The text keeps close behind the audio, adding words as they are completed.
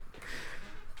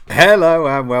Hello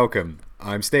and welcome.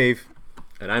 I'm Steve.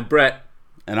 And I'm Brett.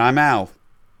 And I'm Al.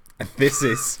 And this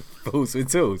is Fools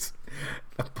with Tools,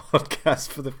 a podcast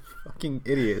for the fucking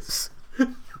idiots.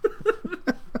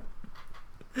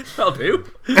 That'll do.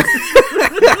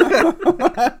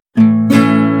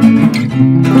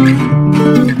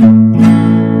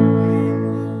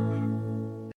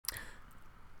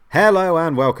 Hello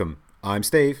and welcome. I'm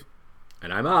Steve.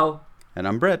 And I'm Al. And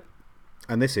I'm Brett.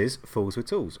 And this is Fools with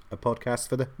Tools, a podcast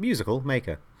for the musical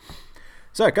maker.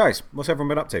 So, guys, what's everyone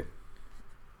been up to?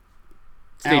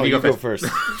 Steve, Al, you go first.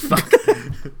 Right,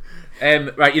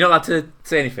 you're not allowed to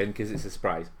say anything because it's a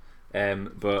surprise.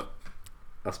 But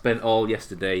I spent all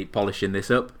yesterday polishing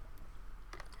this up.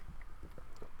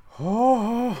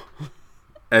 Oh.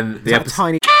 And the episode...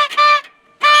 tiny...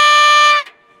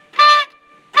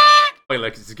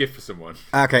 like it's a gift for someone.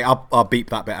 Okay, I'll beep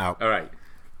that bit out. All right.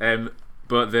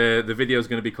 But the video is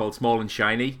going to be called Small and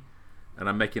Shiny, and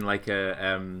I'm making like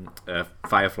a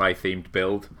Firefly themed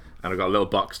build, and I've got a little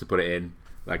box to put it in,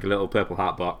 like a little purple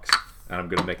heart box, and I'm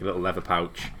going to make a little leather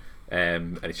pouch,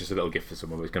 and it's just a little gift for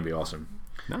someone. It's going to be awesome.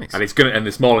 Nice. And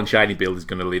the Small and Shiny build is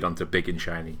going to lead on to Big and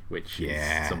Shiny, which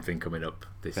is something coming up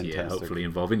this year, Fantastic. hopefully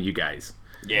involving you guys.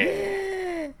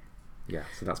 Yeah. Yeah.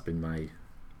 So that's been my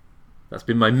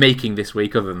making this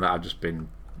week. Other than that, I've just been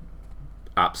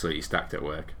absolutely stacked at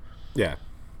work. Yeah.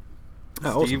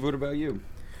 Steve, Awesome. what about you?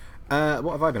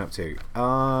 What have I been up to?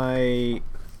 I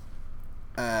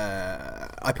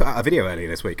put out a video earlier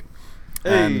this week.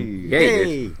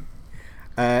 Hey.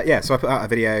 Yeah, So I put out a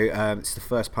video. It's the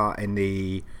first part in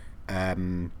the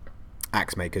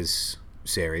Axe Makers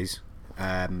series.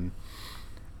 And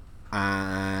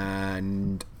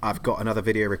I've got another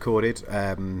video recorded.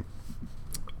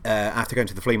 After going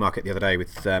to the flea market the other day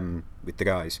with the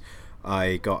guys,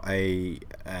 I got a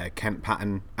Kent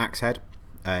Pattern axe head,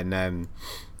 and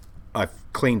I've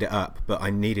cleaned it up, but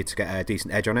I needed to get a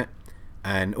decent edge on it.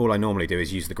 And all I normally do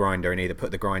is use the grinder and either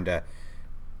put the grinder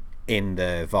in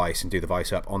the vise and do the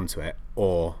vise up onto it,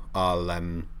 or I'll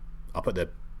put the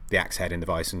axe head in the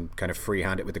vise and kind of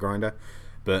freehand it with the grinder.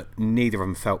 But neither of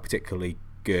them felt particularly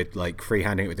good. Like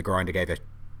freehanding it with the grinder gave a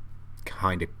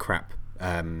kind of crap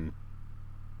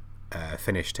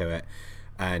finish to it,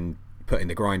 and putting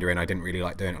the grinder in, I didn't really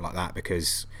like doing it like that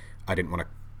because I didn't want to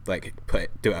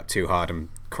do it up too hard and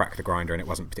crack the grinder, and it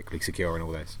wasn't particularly secure and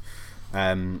all this.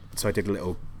 So I did a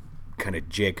little kind of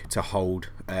jig to hold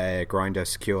a grinder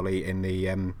securely in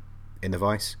the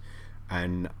vise,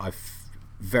 and I've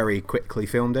very quickly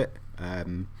filmed it. So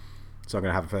I'm going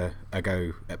to have a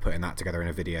go at putting that together in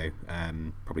a video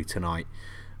probably tonight,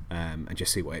 and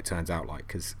just see what it turns out like,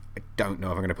 because I don't know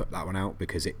if I'm going to put that one out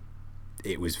because it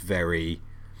was very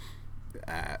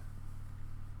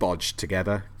bodged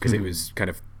together because it was kind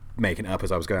of making it up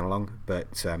as I was going along.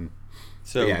 But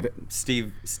So yeah,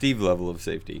 Steve level of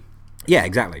safety. yeah,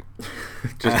 exactly.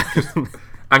 just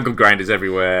angle grinders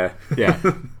everywhere. Yeah.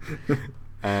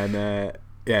 And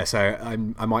so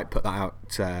I might put that out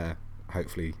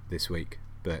hopefully this week,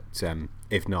 but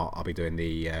if not, I'll be doing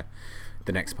the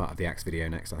next part of the Axe video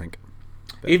next, I think.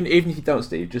 But Even if you don't,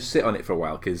 Steve, just sit on it for a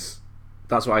while, because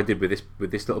that's what I did with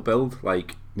this little build.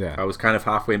 Like, Yeah. I was kind of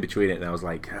halfway in between it, and I was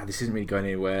like, this isn't really going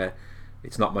anywhere.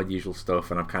 It's not my usual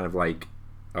stuff, and I'm kind of like,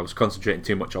 I was concentrating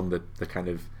too much on the kind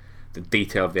of the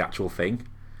detail of the actual thing,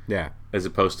 yeah, as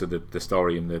opposed to the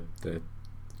story and the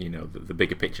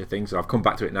bigger picture thing. So I've come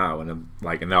back to it now, and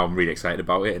now I'm really excited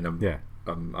about it, and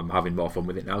I'm having more fun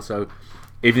with it now. So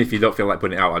even if you don't feel like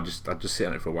putting it out, I'll just sit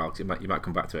on it for a while, because you might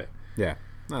come back to it. yeah.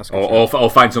 No, that's good. Or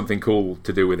find something cool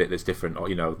to do with it that's different, or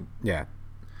Yeah.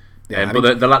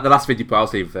 But the last video you put out,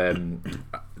 Steve,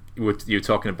 you were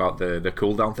talking about the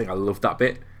cooldown thing. I loved that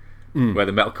bit where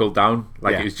the metal cooled down.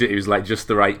 Like it was like just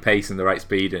the right pace and the right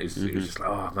speed. It was just like,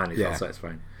 oh man, it felt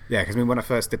satisfying. Yeah, because when I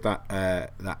first did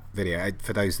that video,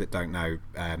 for those that don't know,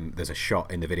 there's a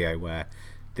shot in the video where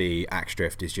the axe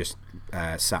drift is just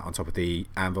sat on top of the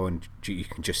anvil, and you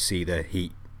can just see the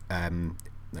heat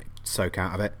soak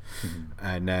out of it.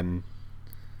 And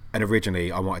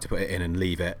originally I wanted to put it in and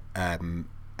leave it at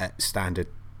standard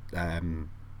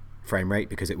frame rate,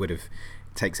 because it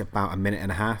takes about a minute and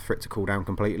a half for it to cool down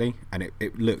completely, and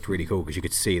it looked really cool because you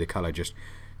could see the colour just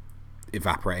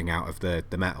evaporating out of the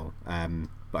metal.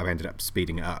 But I've ended up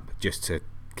speeding it up just to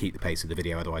keep the pace of the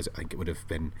video, otherwise I think it would have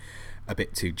been a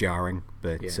bit too jarring.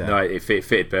 But it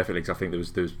fitted perfectly, because I think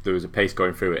there was a pace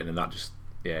going through it, and then that just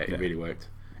it really worked.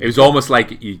 It was almost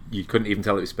like you couldn't even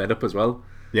tell it was sped up as well.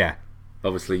 Yeah,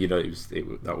 obviously,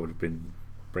 that would have been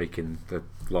breaking the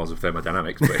laws of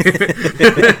thermodynamics, but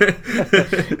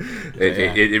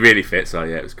it really fits. So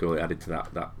yeah, it was cool. It added to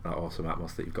that awesome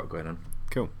atmosphere that you've got going on.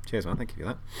 Cool. Cheers, man. Thank you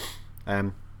for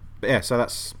that. But yeah, so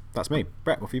that's me.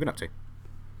 Brett, what have you been up to?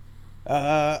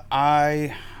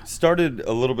 I started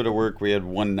a little bit of work. We had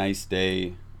one nice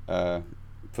day for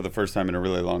the first time in a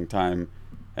really long time,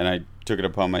 and I took it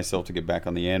upon myself to get back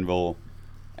on the anvil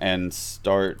and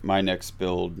start my next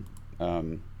build.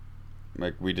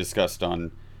 Like we discussed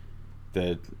on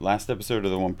the last episode or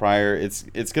the one prior, it's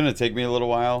going to take me a little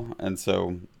while, and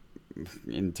so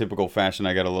in typical fashion,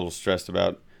 I got a little stressed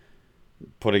about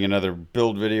putting another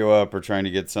build video up or trying to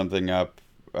get something up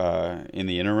in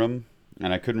the interim.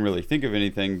 And I couldn't really think of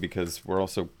anything because we're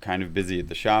also kind of busy at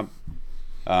the shop.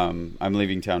 I'm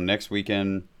leaving town next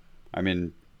weekend. I'm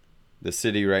in the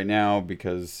city right now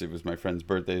because it was my friend's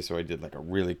birthday, so I did like a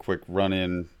really quick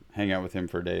run-in, hang out with him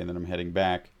for a day, and then I'm heading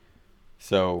back.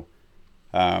 So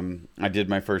I did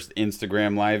my first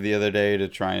Instagram live the other day to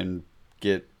try and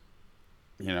get,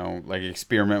 like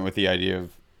experiment with the idea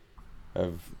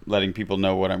of letting people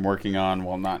know what I'm working on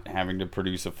while not having to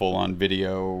produce a full-on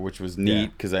video, which was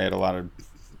neat because I had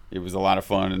it was a lot of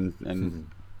fun and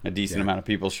a decent amount of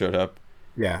people showed up.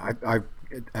 Yeah,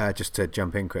 I just to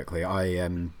jump in quickly, I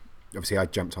obviously I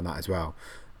jumped on that as well,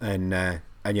 and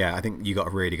yeah, I think you got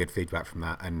a really good feedback from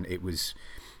that, and it was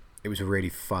a really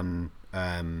fun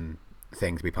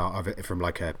thing to be part of it from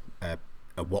like a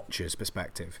watcher's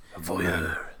perspective. A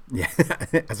voyeur. Yeah,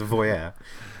 as a voyeur.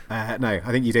 No,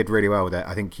 I think you did really well with it.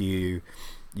 I think you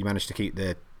managed to keep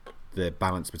the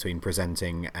balance between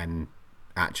presenting and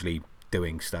actually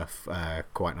doing stuff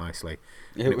quite nicely.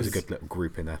 It was a good little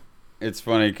group in there. It's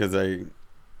funny because on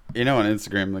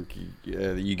Instagram, like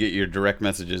you get your direct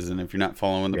messages, and if you're not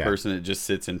following the person, it just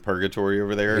sits in purgatory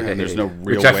over there, and there's no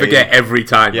real Which I way. forget every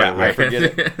time. Yeah, by the way. I forget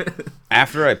it.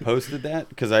 After I posted that,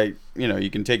 because you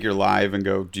can take your live and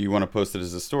go, do you want to post it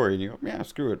as a story? And you go, yeah,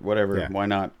 screw it, whatever, why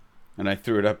not? And I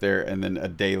threw it up there, and then a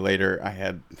day later,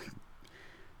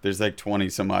 there's like 20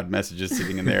 some odd messages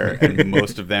sitting in there, and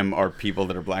most of them are people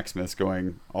that are blacksmiths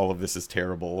going, all of this is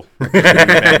terrible.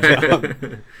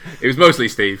 It was mostly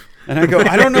Steve. And I go,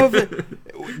 I don't know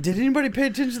did anybody pay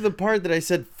attention to the part that I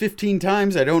said 15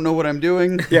 times? I don't know what I'm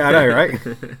doing. Yeah, I know, right?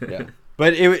 Yeah.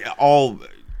 But it all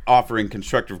offering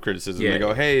constructive criticism. Yeah. They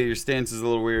go, hey, your stance is a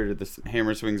little weird. The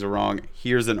hammer swings are wrong.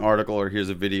 Here's an article or here's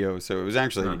a video. So it was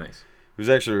actually nice. It was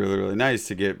actually really, really nice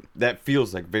to get. That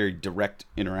feels like very direct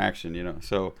interaction,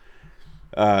 So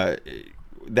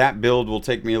that build will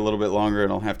take me a little bit longer,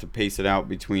 and I'll have to pace it out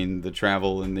between the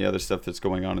travel and the other stuff that's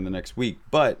going on in the next week.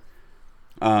 But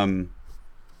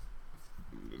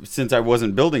since I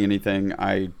wasn't building anything,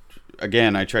 I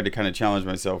tried to kind of challenge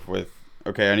myself with,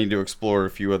 okay, I need to explore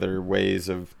a few other ways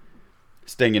of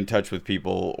staying in touch with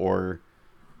people, or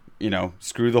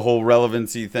screw the whole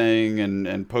relevancy thing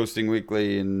and posting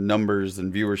weekly and numbers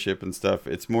and viewership and stuff.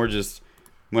 It's more just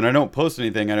when I don't post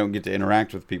anything, I don't get to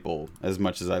interact with people as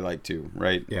much as I like to,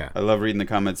 right? Yeah. I love reading the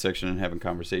comments section and having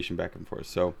conversation back and forth.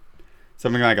 So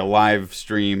something like a live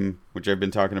stream, which I've been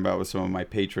talking about with some of my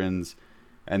patrons,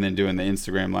 and then doing the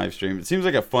Instagram live stream. It seems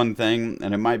like a fun thing,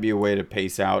 and it might be a way to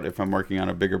pace out if I'm working on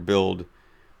a bigger build.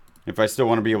 If I still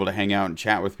want to be able to hang out and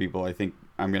chat with people, I think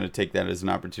I'm going to take that as an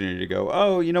opportunity to go,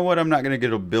 oh, you know what? I'm not going to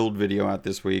get a build video out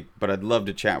this week, but I'd love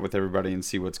to chat with everybody and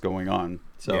see what's going on.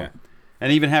 So,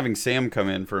 and even having Sam come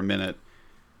in for a minute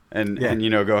and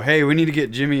go, hey, we need to get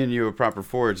Jimmy and you a proper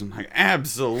forge. I'm like,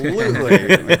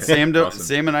 absolutely. Like,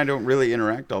 Sam and I don't really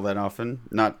interact all that often,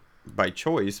 not by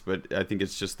choice, but I think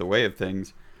it's just the way of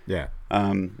things. Yeah.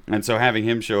 And so having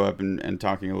him show up and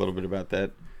talking a little bit about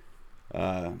that,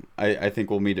 I think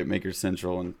we'll meet at Maker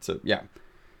Central. And so, yeah,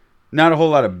 not a whole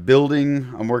lot of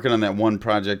building. I'm working on that one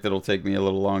project that'll take me a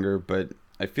little longer, but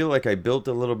I feel like I built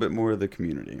a little bit more of the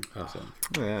community. Oh. So.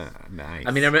 Yeah, nice.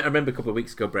 I mean, I remember a couple of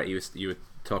weeks ago, Brett, you were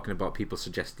talking about people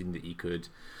suggesting that you could,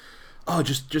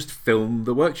 just film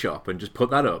the workshop and just put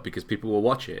that up because people will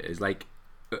watch it. It's like,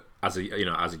 as a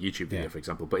YouTube video, for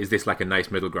example. But is this like a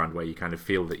nice middle ground where you kind of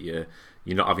feel that you're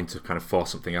not having to kind of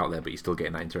force something out there, but you're still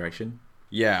getting that interaction?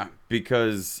 Yeah,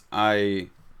 because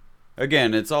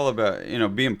it's all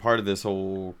about, being part of this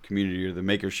whole community or the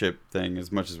makership thing,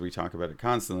 as much as we talk about it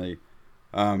constantly.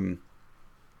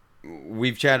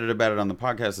 We've chatted about it on the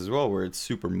podcast as well, where it's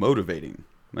super motivating.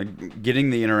 Like getting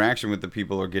the interaction with the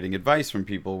people or getting advice from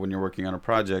people when you're working on a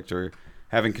project or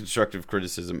having constructive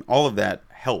criticism, all of that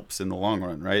helps in the long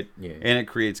run, right? Yeah. And it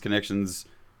creates connections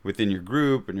within your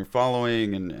group and your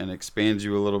following and expands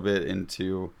you a little bit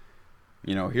into,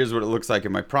 here's what it looks like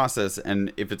in my process.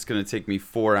 And if it's going to take me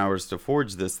 4 hours to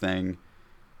forge this thing,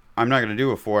 I'm not going to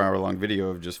do a 4-hour-long video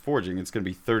of just forging. It's going to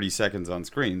be 30 seconds on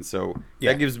screen. So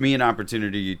that gives me an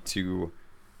opportunity to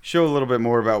show a little bit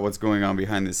more about what's going on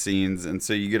behind the scenes, and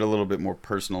so you get a little bit more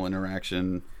personal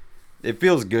interaction. It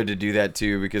feels good to do that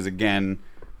too, because again,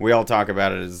 we all talk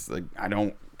about it as like, I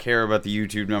don't care about the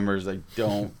YouTube numbers. I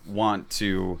don't want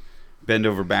to bend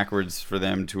over backwards for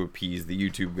them to appease the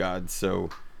YouTube gods. So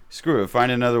screw it.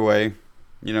 Find another way.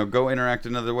 Go interact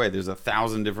another way. There's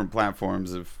 1,000 different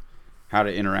platforms of how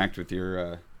to interact with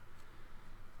your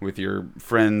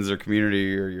friends or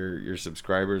community or your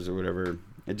subscribers or whatever.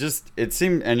 It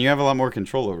seemed, and you have a lot more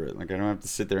control over it. Like, I don't have to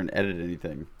sit there and edit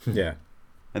anything. Yeah.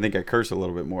 I think I curse a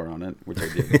little bit more on it, which I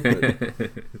did.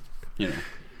 But,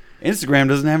 Instagram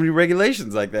doesn't have any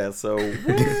regulations like that, so.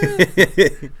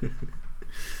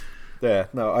 Yeah,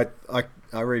 no,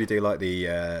 I really do like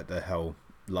the whole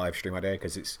live stream idea,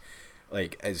 because it's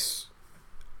like, as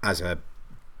a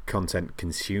content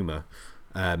consumer,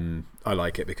 I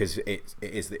like it because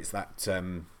it's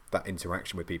that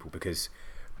interaction with people, because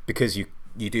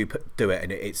you do it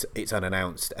and it's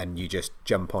unannounced, and you just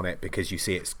jump on it because you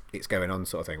see it's going on,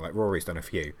 sort of thing. Like Rory's done a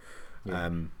few.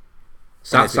 Yeah.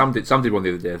 Sam did one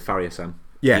the other day, Faria Sam.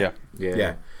 Yeah.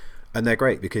 And they're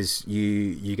great because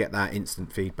you get that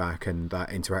instant feedback and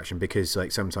that interaction, because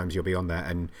like sometimes you'll be on there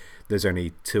and there's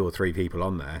only 2 or 3 people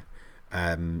on there.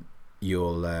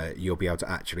 You'll be able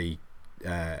to actually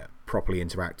properly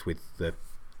interact with the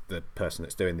person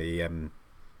that's doing the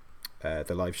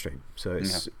live stream. So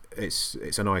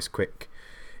it's a nice, quick,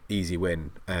 easy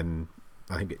win, and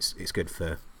I think it's good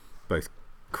for both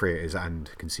creators and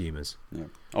consumers. Yeah,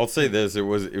 I'll say this: it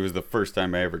was the first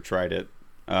time I ever tried it.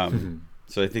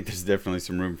 So I think there's definitely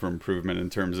some room for improvement in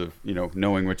terms of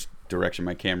knowing which direction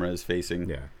my camera is facing.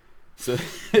 Yeah. So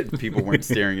people weren't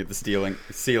staring at the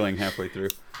ceiling halfway through.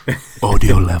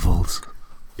 Audio levels.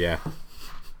 Yeah.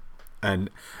 And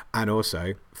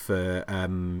also for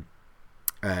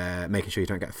making sure you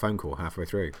don't get a phone call halfway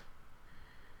through.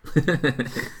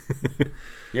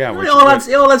 Yeah, it all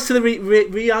adds to the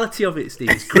reality of it, Steve.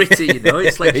 It's gritty,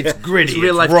 It's like it's gritty. It's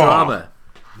real life raw. drama.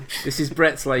 This is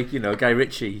Brett's Guy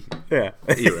Ritchie era.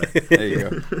 There you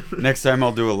go. Next time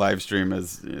I'll do a live stream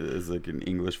as like an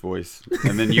English voice,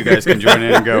 and then you guys can join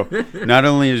in and go, not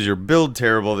only is your build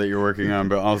terrible that you're working on,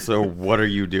 but also what are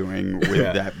you doing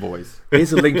with that voice?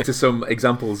 Here's a link to some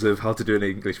examples of how to do an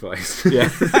English voice. Yeah.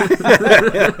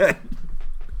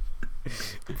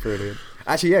 Brilliant.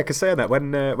 Actually, yeah, because saying that,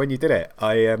 when you did it,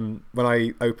 when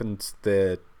I opened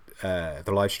the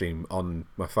live stream on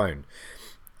my phone,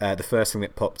 the first thing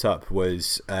that popped up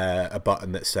was a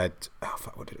button that said, "Oh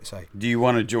fuck, what did it say?" Do you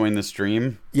want to join the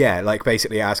stream? Yeah, like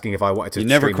basically asking if I wanted to. You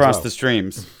never stream cross as well. the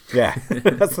streams. Yeah,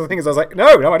 that's the thing. Is I was like, no,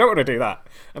 I don't want to do that.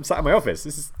 I'm sat in my office.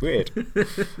 This is weird.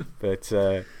 But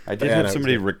I did have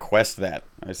somebody request that.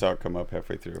 I saw it come up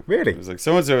halfway through. Really? It was like,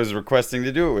 so and so is requesting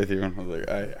to do it with you, and I was like,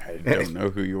 I don't know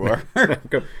who you are.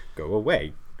 go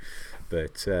away.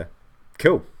 But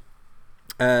cool.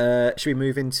 Should we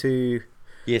move into?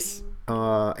 Yes.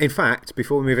 In fact,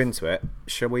 before we move into it,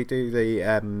 shall we do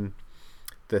the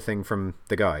thing from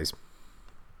the guys?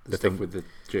 The stuff with the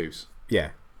juice.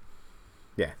 Yeah.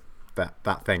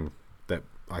 That thing that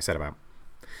I said about.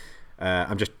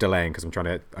 I'm just delaying because I'm trying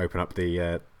to open up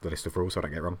the list of rules so I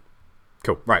don't get it wrong.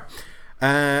 Cool. Right.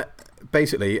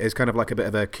 Basically, it's kind of like a bit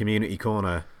of a community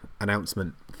corner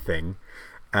announcement thing.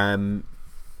 Some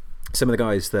of the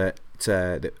guys that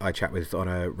I chat with on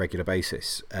a regular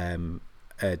basis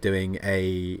doing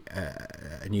a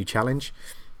new challenge.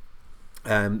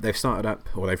 They've started up,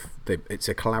 or it's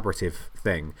a collaborative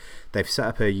thing. They've set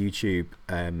up a YouTube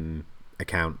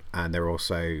account, and they're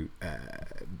also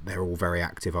they're all very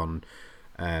active on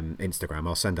Instagram.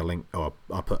 I'll send a link, or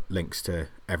I'll put links to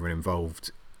everyone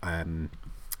involved in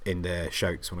the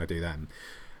shows when I do them.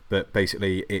 But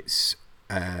basically, it's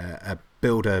a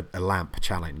build a lamp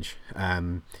challenge.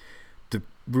 The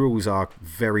rules are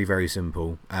very, very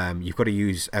simple. You've got to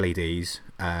use LEDs,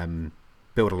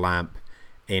 build a lamp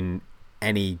in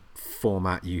any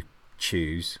format you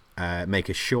choose, make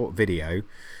a short video,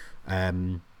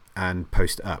 and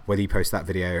post it up. Whether you post that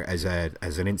video as an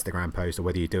Instagram post or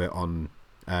whether you do it on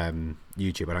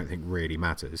YouTube, I don't think really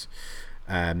matters.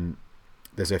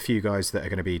 There's a few guys that are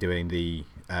going to be doing the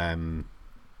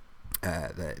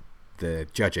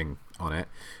judging on it,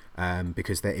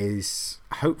 because there is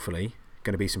hopefully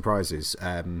going to be some prizes.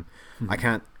 I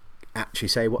can't actually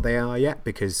say what they are yet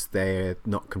because they're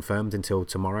not confirmed until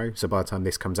tomorrow. So by the time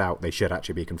this comes out, they should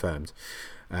actually be confirmed.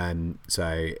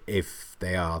 So if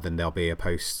they are, then there'll be a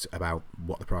post about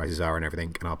what the prizes are and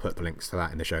everything, and I'll put the links to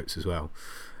that in the shows as well.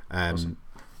 Awesome.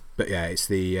 But yeah, it's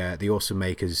the Awesome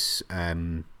Makers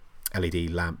LED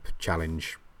lamp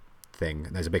challenge thing.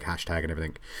 There's a big hashtag and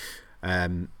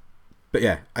everything. But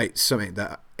yeah, it's something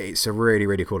that it's a really,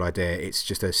 really cool idea. It's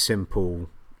just a simple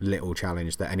little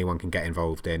challenge that anyone can get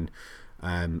involved in,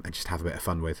 and just have a bit of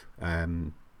fun with.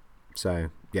 So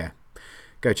yeah,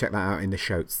 go check that out in the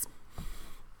shows.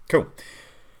 Cool.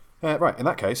 Right, in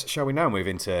that case, shall we now move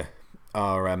into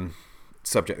our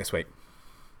subject this week?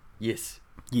 Yes.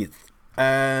 Yes.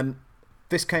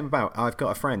 This came about. I've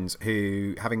got a friend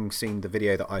who, having seen the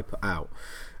video that I put out,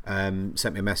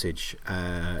 sent me a message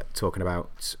talking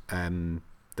about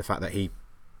the fact that he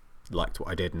liked what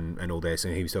I did and all this,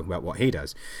 and he was talking about what he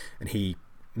does, and he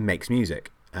makes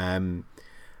music. And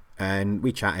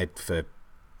we chatted for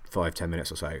 5-10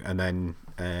 minutes or so, and then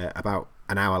about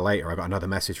an hour later I got another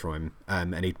message from him,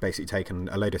 and he'd basically taken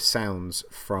a load of sounds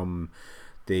from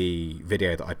the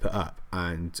video that I put up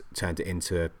and turned it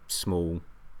into a small,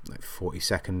 like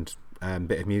 40-second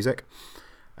bit of music,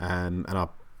 and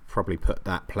I'll probably put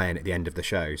that playing at the end of the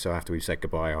show, so after we've said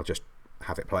goodbye I'll just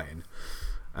have it playing.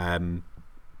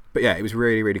 But yeah, it was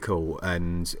really, really cool,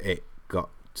 and it got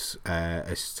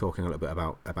us talking a little bit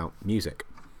about music,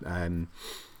 and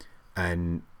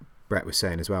Brett was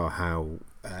saying as well how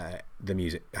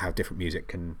how different music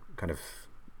can kind of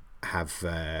have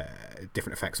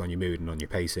different effects on your mood and on your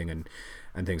pacing and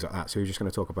things like that. So we're just going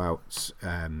to talk about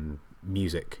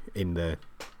music in the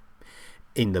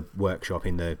workshop,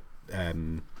 in the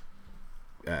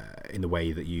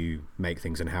way that you make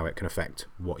things and how it can affect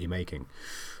what you're making.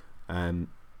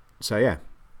 So yeah,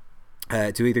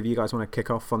 do either of you guys want to kick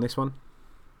off on this one?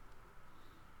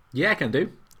 Yeah, I can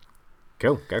do.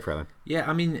 Cool, go for it then. Yeah,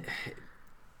 I mean,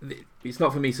 it's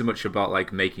not for me so much about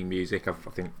like making music. I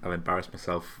think I've embarrassed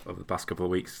myself over the past couple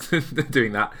of weeks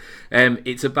doing that.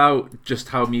 It's about just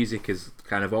how music has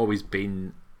kind of always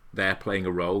been there, playing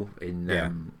a role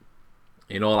in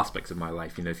all aspects of my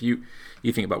life. You know, if you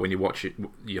think about when you watch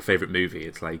your favorite movie,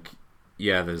 it's like,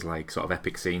 yeah, there's like sort of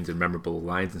epic scenes and memorable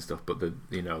lines and stuff, but the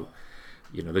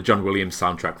John Williams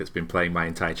soundtrack that's been playing my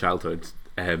entire childhood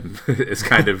has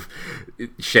kind of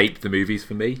shaped the movies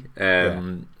for me.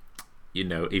 You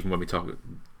know, even when we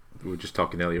were just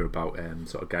talking earlier about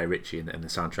sort of Guy Ritchie and the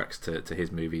soundtracks to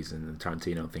his movies and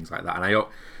Tarantino and things like that. And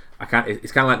I can't.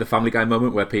 It's kind of like the Family Guy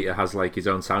moment where Peter has like his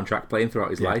own soundtrack playing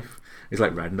throughout his life. He's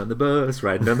like riding on the bus.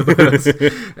 And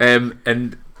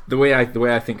the way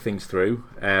I think things through,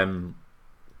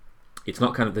 it's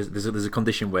not kind of there's a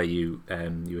condition where you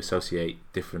associate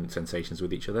different sensations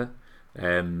with each other.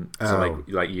 So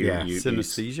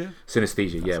synesthesia.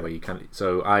 Synesthesia, yeah, where you kind of.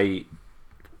 So I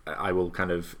will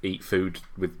kind of eat food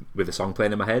with a song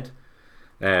playing in my head,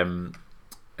 and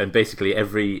basically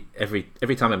every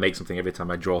time I make something, every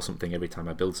time I draw something, every time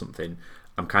I build something,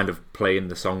 I'm kind of playing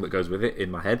the song that goes with it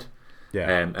in my head. Yeah.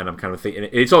 And I'm kind of thinking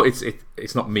it's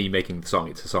not me making the song;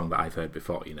 it's a song that I've heard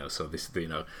before, you know. So this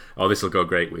will go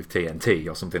great with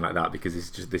TNT or something like that because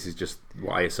this is just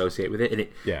what I associate with it, and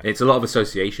it's a lot of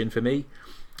association for me.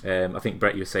 I think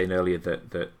Brett, you were saying earlier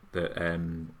that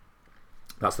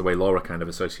that's the way Laura kind of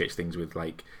associates things with,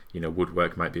 like, you know,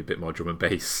 woodwork might be a bit more drum and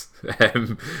bass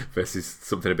versus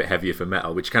something a bit heavier for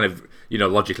metal, which kind of, you know,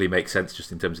 logically makes sense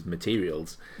just in terms of the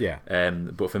materials. Yeah.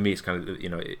 But for me, it's kind of, you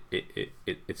know,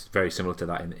 it's very similar to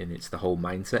that in it's the whole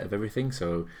mindset of everything.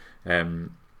 So, you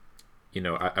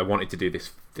know, I wanted to do this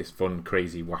fun,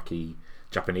 crazy, wacky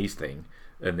Japanese thing,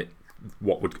 and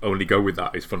what would only go with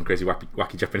that is fun, crazy,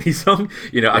 wacky Japanese song.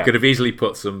 You know, I could have easily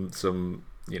put some,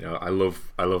 you know, I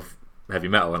love heavy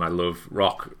metal and I love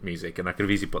rock music, and I could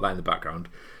have easily put that in the background,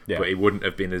 but it wouldn't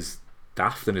have been as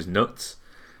daft and as nuts.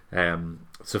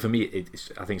 So for me,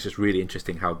 I think it's just really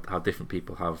interesting how different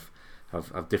people have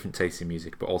different tastes in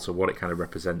music, but also what it kind of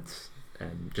represents,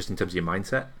 just in terms of your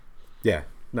mindset. Yeah,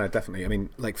 no, definitely. I mean,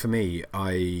 like for me,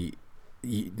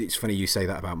 it's funny you say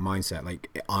that about mindset. Like,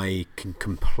 I can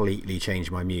completely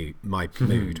change my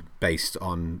mood based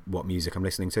on what music I'm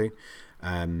listening to,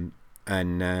 and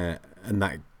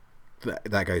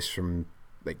that goes from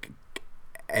like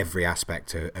every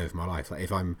aspect of my life. Like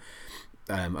if I'm,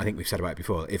 I think we've said about it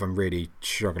before, if I'm really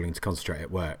struggling to concentrate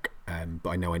at work, but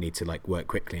I know I need to like work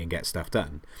quickly and get stuff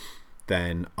done,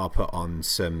 then I'll put on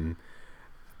some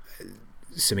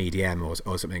EDM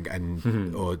or something,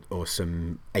 and or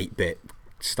some 8-bit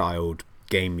styled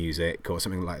game music or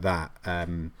something like that,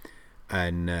 and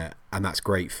that's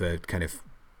great for kind of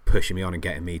pushing me on and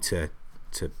getting me to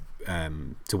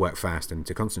work fast and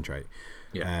to concentrate.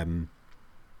 And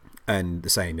the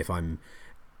same if I'm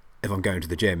going to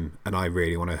the gym and I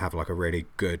really want to have like a really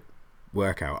good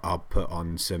workout, I'll put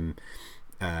on some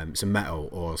metal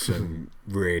or some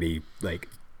really like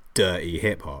dirty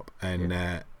hip hop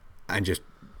and just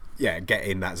get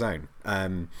in that zone.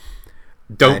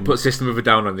 Don't put System of a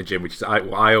Down on the gym, which is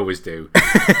what I always do.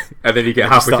 And then you get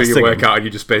halfway through your singing. workout and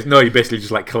you basically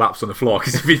just like collapse on the floor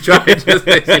because if you try it, just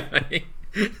basically,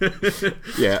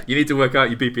 you need to work out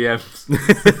your BPMs.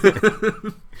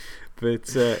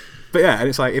 But yeah, and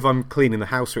it's like if I'm cleaning the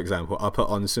house, for example, I'll put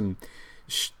on some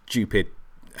stupid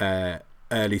early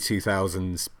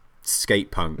 2000s skate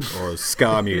punk or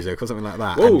ska music or something like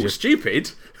that. Whoa, and just,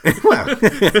 stupid! well,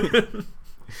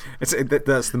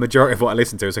 that's the majority of what I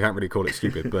listen to, so I can't really call it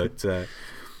stupid. But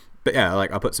yeah,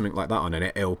 like I'll put something like that on,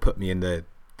 and it'll put me in that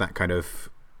kind of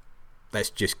let's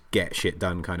just get shit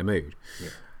done kind of mood. Yeah.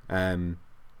 And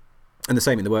the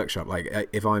same in the workshop. Like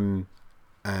if I'm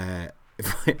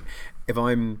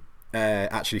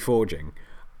actually forging,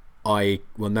 I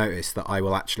will notice that I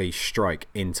will actually strike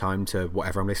in time to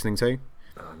whatever I'm listening to.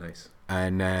 Oh, nice.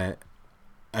 And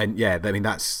yeah, I mean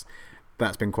that's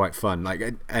been quite fun.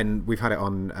 Like, and we've had it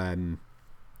on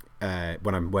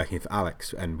when I'm working for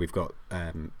Alex, and we've got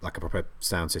like a proper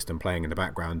sound system playing in the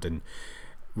background, and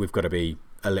we've got to be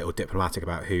a little diplomatic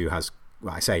about who has.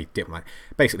 Well, I say diplomatic.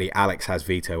 Basically, Alex has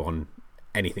veto on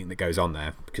anything that goes on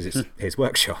there because it's his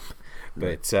workshop.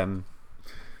 But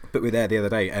we were there the other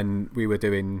day, and we were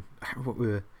doing what we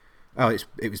were. Oh,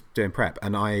 it was doing prep,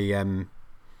 and I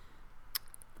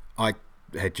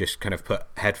had just kind of put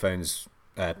headphones,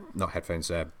 not headphones,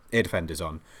 ear defenders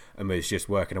on, and was just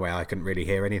working away. I couldn't really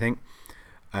hear anything,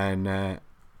 and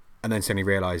then suddenly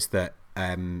realised that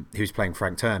he was playing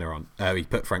Frank Turner on. He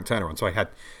put Frank Turner on, so I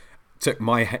took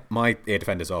my ear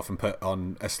defenders off and put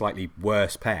on a slightly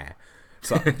worse pair,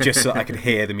 just so I could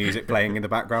hear the music playing in the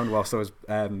background whilst I was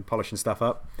polishing stuff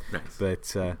up. Nice.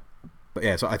 But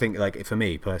yeah, so I think like for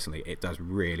me personally, it does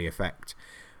really affect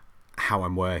how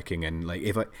I'm working, and like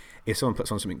if someone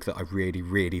puts on something that I really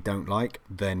really don't like,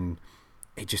 then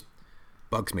it just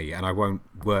bugs me, and I won't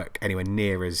work anywhere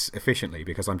near as efficiently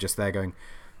because I'm just there going,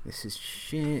 this is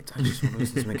shit, I just want to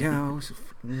listen to something else,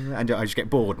 and I just get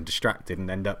bored and distracted and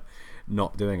end up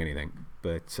not doing anything.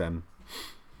 But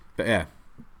yeah,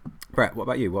 Brett, what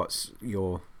about you? What's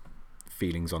your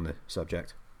feelings on the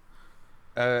subject?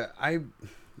 I've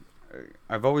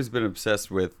always been obsessed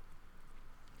with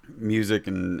music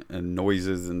and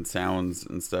noises and sounds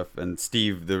and stuff. And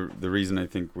Steve, the reason I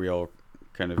think we all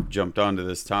kind of jumped onto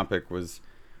this topic was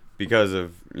because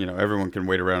of, everyone can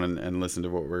wait around and listen to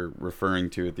what we're referring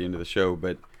to at the end of the show.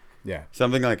 But yeah,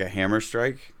 something like a hammer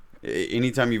strike,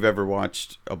 anytime you've ever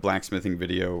watched a blacksmithing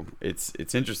video,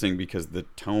 it's interesting because the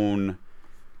tone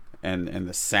and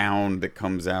the sound that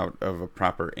comes out of a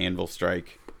proper anvil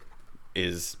strike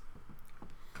is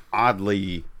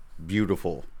oddly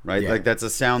beautiful, right? Yeah. Like that's a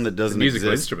sound that doesn't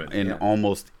exist in yeah.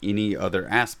 almost any other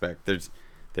aspect.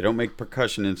 They don't make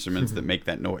percussion instruments that make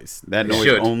that noise. That They noise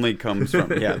should. only comes from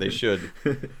they should.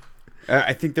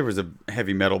 I think there was a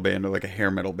heavy metal band or like a hair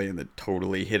metal band that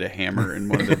totally hit a hammer in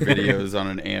one of their videos on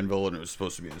an anvil, and it was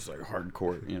supposed to be this like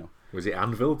hardcore, Was it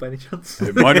Anvil by any chance?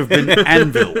 It might have been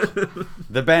Anvil.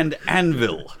 The band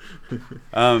Anvil.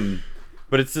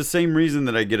 But it's the same reason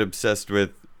that I get obsessed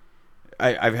with.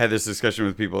 I've had this discussion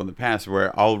with people in the past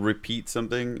where I'll repeat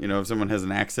something. If someone has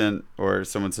an accent or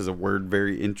someone says a word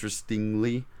very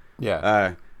interestingly,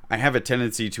 I have a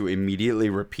tendency to immediately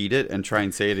repeat it and try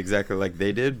and say it exactly like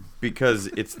they did because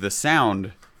it's the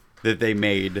sound that they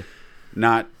made,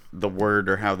 not the word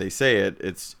or how they say it.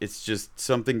 It's just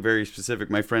something very specific.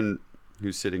 My friend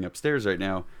who's sitting upstairs right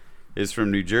now is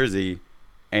from New Jersey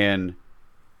and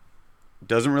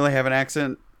doesn't really have an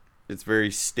accent. It's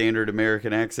very standard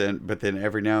American accent, but then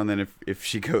every now and then if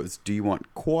she goes, "Do you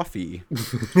want coffee?"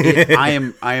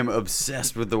 I am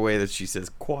obsessed with the way that she says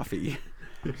coffee.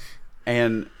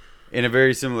 And in a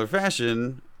very similar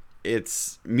fashion,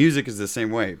 music is the same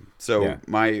way. So Yeah.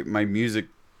 my music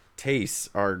tastes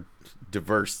are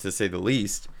diverse to say the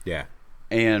least. Yeah.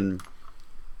 And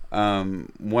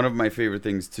one of my favorite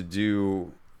things to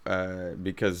do,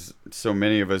 because so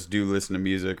many of us do listen to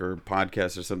music or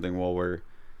podcasts or something while we're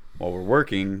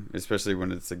working, especially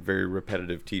when it's like very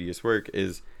repetitive, tedious work,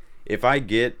 is if I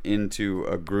get into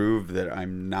a groove that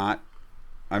I'm not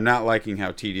liking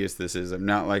how tedious this is, I'm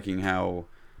not liking how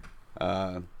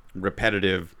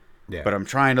repetitive, Yeah. but I'm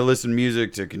trying to listen to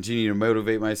music to continue to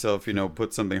motivate myself,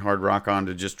 put something hard rock on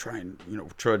to just try and,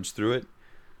 trudge through it.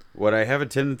 What I have a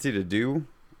tendency to do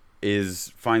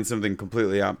is find something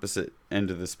completely opposite end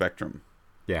of the spectrum.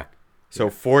 Yeah. So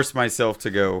force myself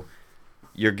to go,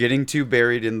 you're getting too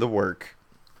buried in the work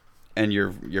and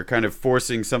you're kind of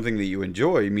forcing something that you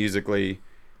enjoy musically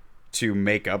to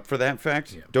make up for that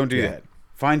fact. Yeah. Don't do Yeah. that.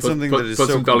 Find something that is put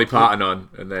so some Dolly complete. Parton on,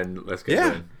 and then let's get Yeah.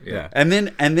 going. Yeah. And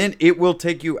then it will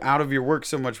take you out of your work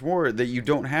so much more that you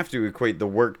don't have to equate the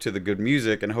work to the good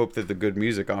music and hope that the good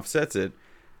music offsets it.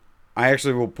 I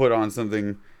actually will put on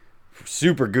something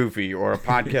super goofy or a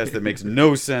podcast that makes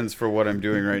no sense for what I'm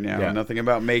doing right now. Yeah. Nothing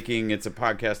about making. It's a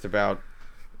podcast about,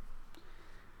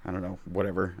 I don't know,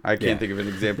 whatever. I can't think of an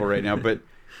example right now, but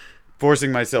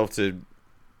forcing myself to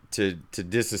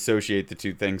disassociate the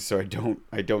two things so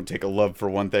I don't take a love for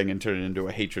one thing and turn it into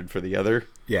a hatred for the other.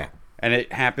 Yeah. And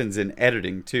it happens in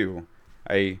editing too.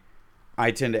 I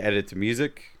tend to edit to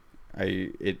music.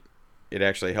 It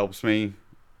actually helps me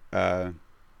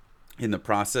in the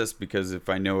process, because if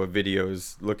I know a video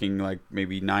is looking like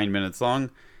maybe 9 minutes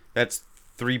long, that's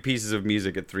 3 pieces of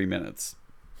music at 3 minutes.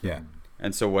 Yeah.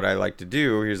 And so what I like to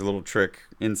do, here's a little trick,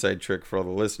 inside trick for all the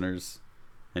listeners,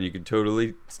 and you can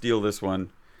totally steal this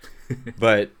one.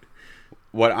 But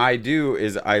what I do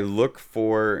is I look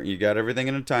for, you got everything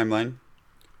in a timeline.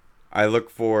 I look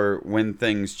for when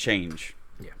things change,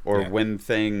 or when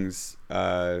things,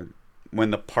 when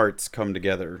the parts come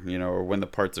together, or when the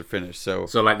parts are finished. So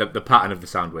like the pattern of the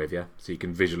sound wave, yeah? So you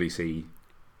can visually see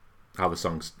how the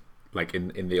song's, like,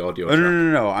 in the audio track.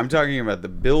 No. I'm talking about the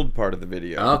build part of the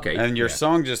video. Oh, okay. And your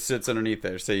song just sits underneath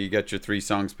there. Say you got your 3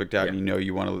 songs picked out and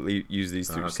you want to use these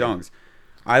 3 songs.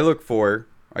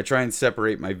 I try and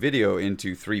separate my video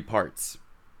into 3 parts.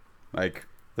 Like,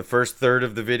 the first third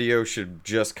of the video should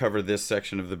just cover this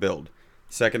section of the build.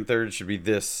 Second third should be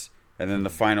this, and then the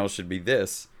final should be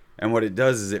this. And what it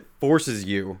does is it forces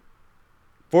you,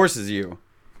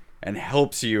 and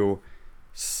helps you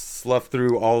slough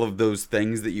through all of those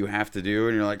things that you have to do.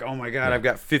 And you're like, oh my God, I've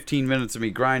got 15 minutes of me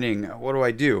grinding. What do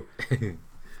I do?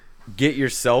 Get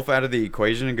yourself out of the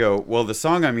equation and go, well, the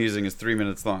song I'm using is 3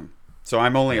 minutes long. So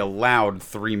I'm only allowed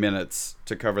 3 minutes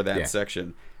to cover that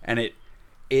section. And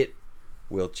it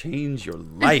will change your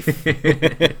life.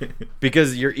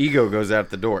 Because your ego goes out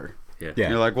the door. Yeah. And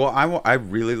you're like, well, I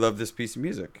really love this piece of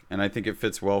music, and I think it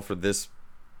fits well for this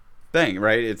thing,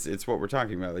 right? It's what we're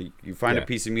talking about. Like, you find a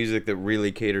piece of music that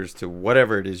really caters to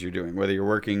whatever it is you're doing, whether you're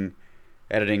working,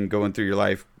 editing, going through your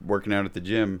life, working out at the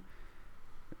gym.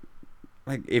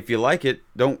 Like, if you like it,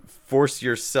 don't force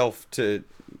yourself to,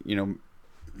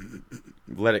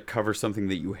 let it cover something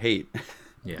that you hate.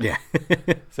 Yeah.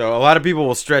 So a lot of people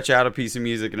will stretch out a piece of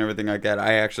music and everything like that.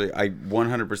 I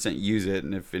 100% use it,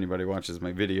 and if anybody watches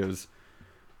my videos,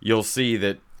 you'll see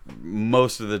that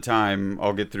most of the time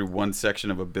I'll get through one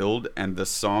section of a build, and the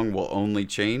song will only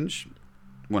change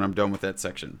when I'm done with that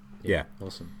section. Yeah.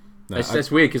 Awesome. No,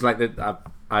 That's weird, because like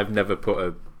I've never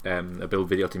put a build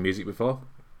video to music before.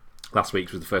 Last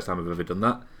week's was the first time I've ever done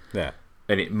that. Yeah.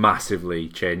 And it massively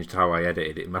changed how I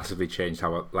edited. It massively changed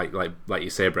how I, like you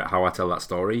say, Brett, how I tell that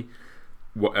story.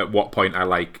 At what point I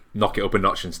knock it up a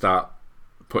notch and start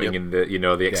putting in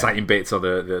the exciting bits or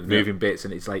the moving bits,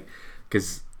 and it's like,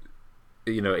 because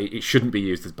it shouldn't be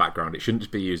used as background. It shouldn't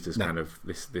just be used as kind of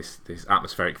this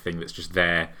atmospheric thing that's just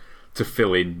there to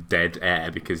fill in dead air,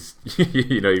 because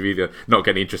you're either not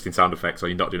getting interesting sound effects or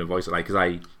you're not doing a voice. Like, because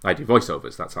I do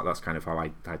voiceovers. That's kind of how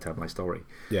I tell my story.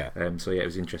 Yeah. So it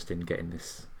was interesting getting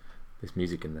this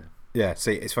music in there. Yeah.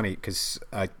 See, it's funny because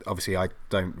I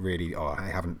don't really, or I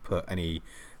haven't put any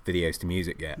videos to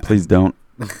music yet. Please don't.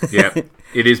 Yeah,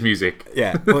 it is music.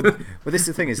 Yeah. Well, this is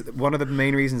the thing, is one of the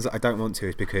main reasons that I don't want to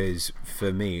is because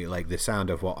for me, like, the sound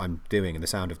of what I'm doing and the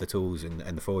sound of the tools and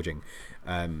the forging,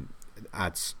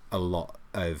 adds a lot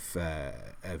of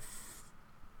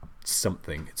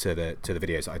something to the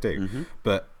videos that I do. Mm-hmm.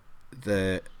 But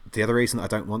the other reason that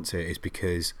I don't want to is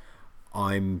because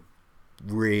I'm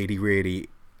really, really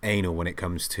anal when it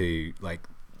comes to, like,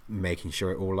 making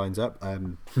sure it all lines up.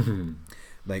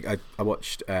 Like, I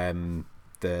watched the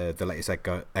latest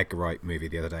Edgar Wright movie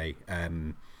the other day.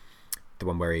 The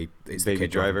one where it's Baby the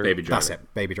kid Driver. Baby Driver. That's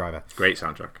it, Baby Driver. Great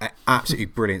soundtrack. Absolutely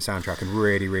brilliant soundtrack, and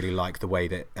really, really like the way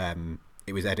that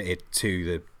it was edited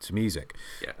to music.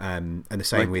 Yeah. And the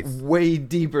same with way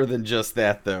deeper than just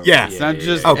that, though. Yeah. It's not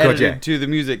just Oh, God, edited yeah. to the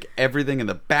music. Everything in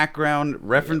the background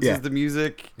references Yeah. the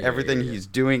music. Everything he's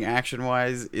doing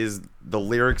action-wise is the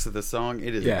lyrics of the song.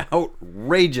 It is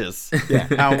outrageous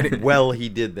how well he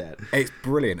did that. it's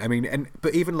brilliant. I mean,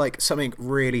 but even like something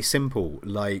really simple,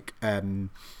 like in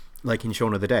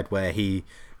Shaun of the Dead, where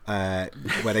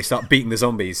where they start beating the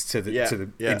zombies to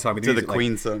the in time with the music, the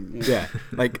Queen song. Yeah,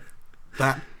 like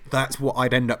that's what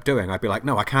I'd end up doing. I'd be like,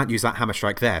 no, I can't use that hammer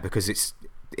strike there because it's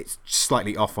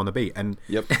slightly off on the beat. And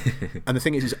and the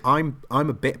thing is I'm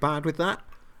a bit bad with that,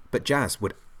 but Jazz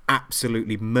would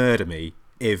absolutely murder me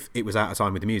if it was out of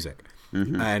time with the music.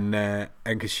 Mm-hmm. And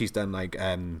because she's done like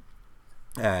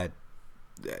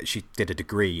she did a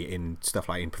degree in stuff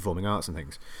like in performing arts and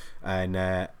things,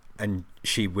 and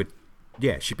she would,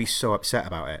 she'd be so upset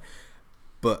about it.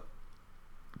 But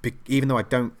even though I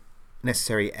don't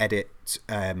necessarily edit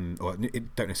or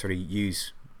don't necessarily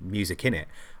use music in it,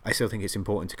 I still think it's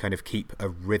important to kind of keep a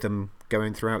rhythm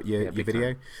going throughout your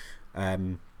video,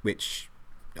 which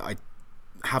I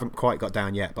haven't quite got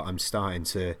down yet, but I'm starting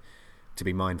to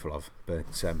be mindful of.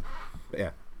 But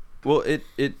yeah. Well,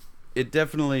 it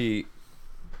definitely,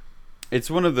 it's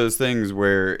one of those things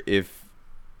where if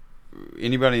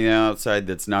anybody outside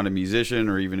that's not a musician,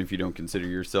 or even if you don't consider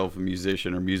yourself a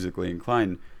musician or musically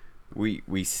inclined,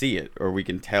 we see it, or we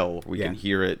can tell, we can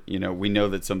hear it. You know, we know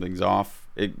that something's off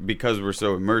because we're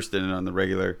so immersed in it on the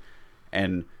regular,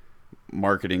 and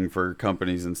marketing for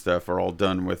companies and stuff are all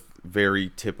done with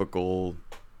very typical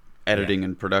editing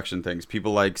and production things.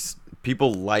 People like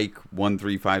 1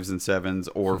 3 5s and 7s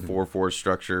or 4 4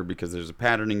 structure because there's a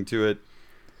patterning to it.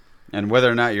 And whether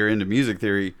or not you're into music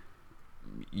theory,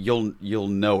 you'll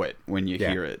know it when you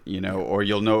hear it, you know, or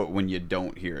you'll know it when you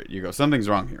don't hear it. You go, something's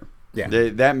wrong here. Yeah.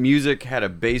 That music had a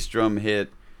bass drum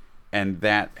hit and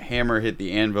that hammer hit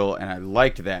the anvil, and I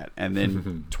liked that. And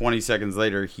then 20 seconds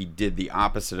later, he did the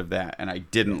opposite of that, and I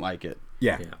didn't like it.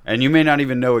 Yeah. And you may not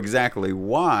even know exactly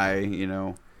why, you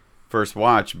know, first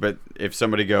watch, but if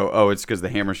somebody go, oh, it's because the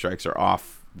hammer strikes are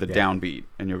off the downbeat,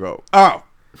 and you'll go, oh,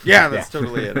 yeah, that's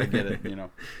totally it. I get it, you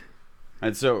know.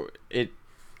 And so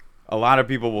a lot of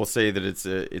people will say that it's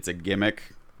a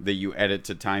gimmick that you edit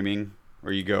to timing,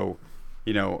 or you go,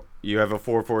 you know, you have a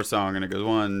 4 4 song and it goes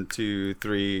 1 2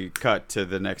 3 cut to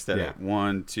the next edit.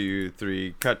 1 2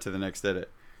 3 cut to the next edit.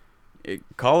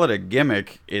 Call it a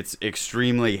gimmick. It's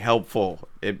extremely helpful.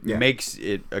 It makes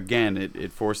it, again,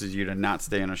 it forces you to not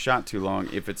stay on a shot too long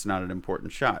if it's not an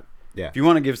important shot. Yeah. If you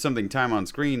want to give something time on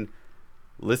screen,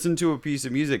 listen to a piece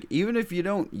of music, even if you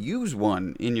don't use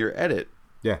one in your edit.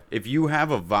 Yeah. If you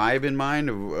have a vibe in mind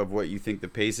of what you think the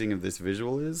pacing of this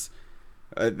visual is,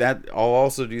 that I'll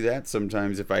also do that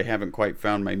sometimes. If I haven't quite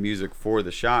found my music for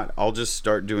the shot, I'll just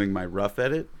start doing my rough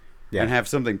edit and have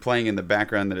something playing in the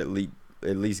background that at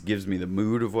least gives me the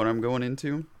mood of what I'm going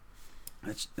into.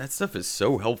 That stuff is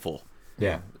so helpful.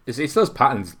 Yeah, it's those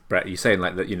patterns, Brett. You're saying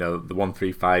like that, you know, the 1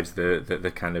 3 5s,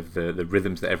 the kind of the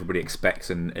rhythms that everybody expects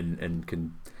and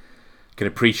can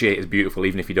appreciate as beautiful,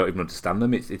 even if you don't even understand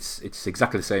them. It's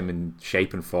exactly the same in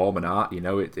shape and form and art. You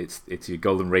know, it's your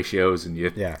golden ratios and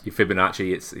your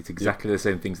Fibonacci. It's exactly the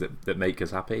same things that make us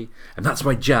happy, and that's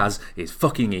why jazz is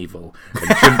fucking evil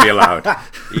and shouldn't be allowed.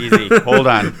 Easy, hold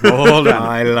on.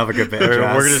 I love a good bit of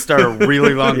jazz. We're gonna start a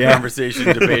really long conversation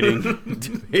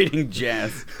debating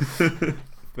jazz.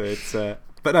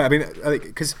 But no, I mean,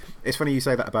 because it's funny you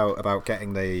say that about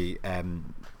getting the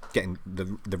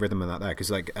rhythm and that there,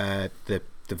 because like the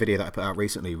video that I put out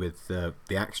recently with the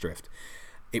axe drift,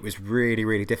 it was really,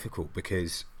 really difficult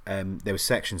because there were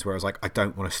sections where I was like, I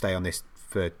don't want to stay on this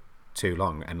for too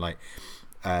long, and like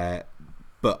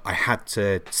but I had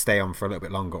to stay on for a little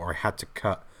bit longer, or I had to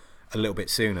cut a little bit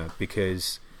sooner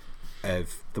because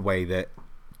of the way that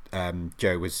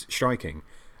Joe was striking.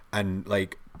 And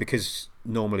like, because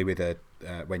normally with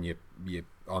when you're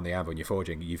on the anvil and you're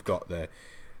forging, you've got the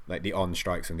on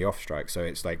strikes and the off strikes, so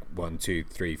it's like 1 2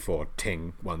 3 4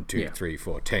 ting, 1 2 3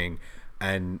 4 ting,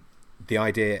 and the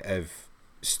idea of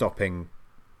stopping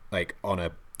like on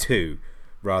a 2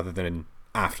 rather than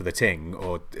after the ting,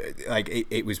 or like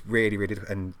it was really, really,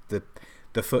 and the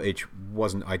footage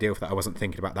wasn't ideal for that. I wasn't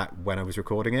thinking about that when I was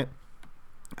recording it,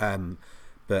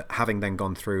 but having then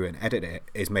gone through and edited it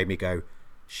has made me go,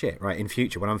 shit, right, in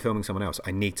future when I'm filming someone else,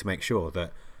 I need to make sure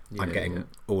that I'm getting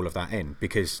all of that in,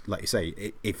 because like you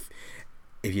say, if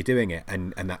you're doing it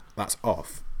and that's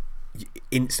off,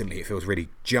 instantly it feels really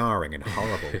jarring and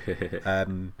horrible.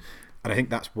 And I think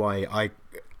that's why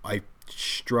I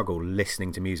struggle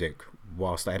listening to music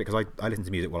whilst I edit, because I listen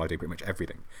to music while I do pretty much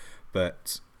everything,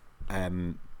 but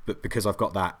because I've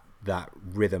got that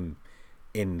rhythm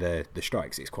in the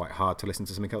strikes, it's quite hard to listen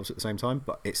to something else at the same time.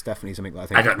 But it's definitely something that I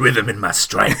think I got rhythm in my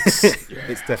strikes.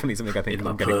 It's definitely something I think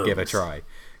I'm going to give a try,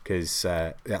 because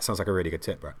that sounds like a really good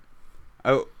tip, Brett.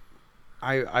 Oh,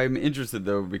 I'm interested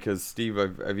though, because Steve,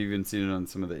 I've even seen it on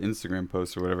some of the Instagram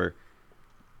posts or whatever.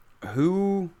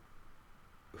 Who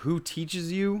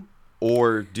teaches you,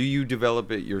 or do you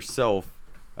develop it yourself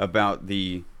about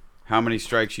how many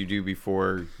strikes you do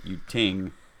before you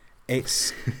ting?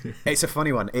 It's a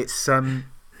funny one. It's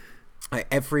like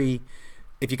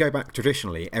if you go back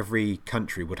traditionally, every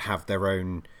country would have their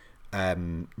own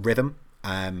rhythm.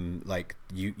 Like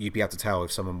you'd be able to tell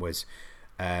if someone was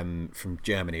from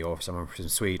Germany, or someone from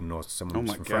Sweden, or someone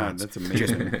from France. That's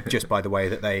amazing. Just by the way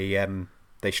that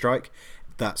they strike.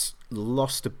 that's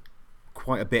lost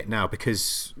quite a bit now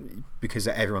because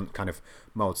everyone kind of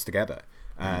molds together.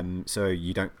 So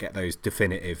you don't get those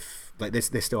definitive, like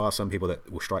there still are some people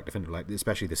that will strike definitive, like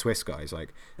especially the Swiss guys,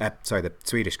 like the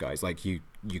Swedish guys, like you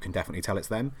can definitely tell it's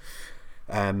them.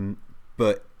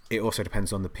 But it also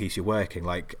depends on the piece you're working.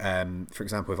 Like for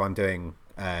example, if I'm doing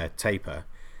taper,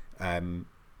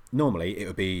 normally it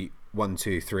would be 1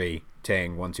 2 3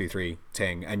 ting, 1 2 3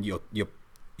 ting, and you're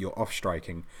off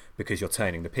striking because you're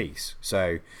turning the piece.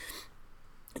 So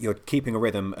you're keeping a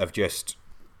rhythm of just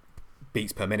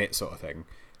beats per minute sort of thing,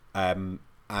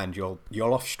 and you'll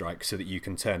off strike so that you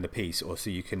can turn the piece, or so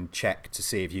you can check to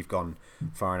see if you've gone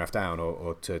far enough down,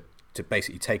 or to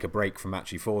basically take a break from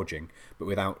actually forging, but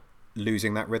without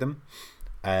losing that rhythm.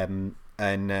 And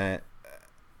yeah,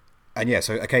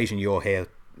 so occasionally you'll hear,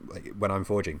 like, when I'm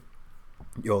forging,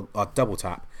 I'll double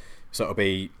tap, so it'll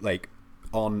be like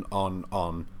on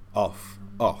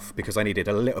off, because I needed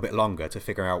a little bit longer to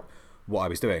figure out what I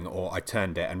was doing, or I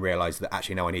turned it and realised that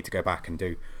actually now I need to go back and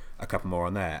do a couple more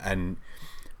on there. And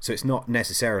so it's not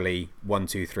necessarily 1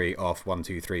 2 3 off, 1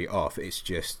 2 3 off. It's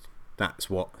just that's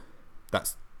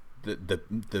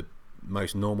the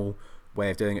most normal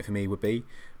way of doing it for me would be.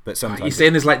 But sometimes you're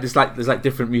saying there's like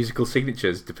different musical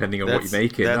signatures depending on what you're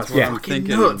making. That's what I'm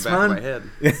thinking nuts, in the back man. of my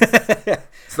head.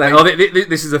 It's like,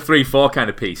 this is a 3/4 kind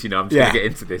of piece, I'm just going to get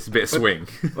into this, a bit of swing.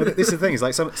 Well, this is the thing, is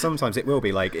like sometimes it will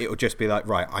be like, it'll just be like,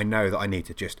 right, I know that I need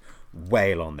to just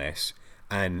wail on this,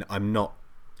 and I'm not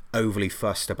overly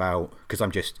fussed about, because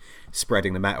I'm just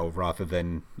spreading the metal rather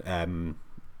than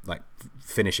like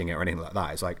finishing it or anything like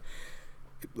that. It's like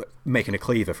making a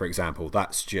cleaver, for example,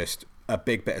 that's just a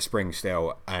big bit of spring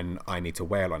steel and I need to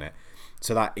wail on it.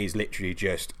 So that is literally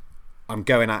just, I'm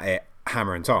going at it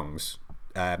hammer and tongs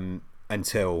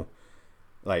until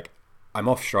like I'm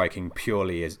off striking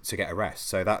purely to get a rest.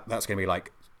 So that's going to be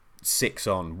like 6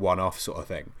 on 1 off sort of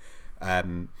thing.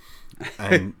 And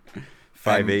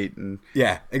 5/8 and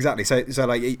yeah, exactly. So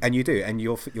like, and you do, and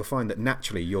you'll find that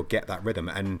naturally you'll get that rhythm.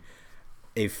 And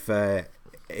if you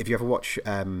ever watch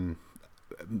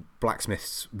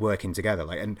blacksmiths working together,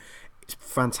 like, and it's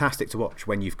fantastic to watch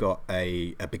when you've got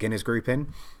a beginners group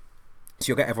in. So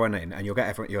you'll get everyone in, and you'll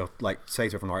like say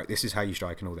to everyone, like, this is how you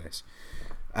strike and all this,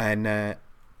 and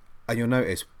you'll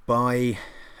notice by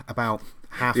about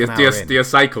half an hour in, do your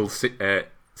cycles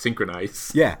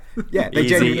synchronize? Yeah, they easy,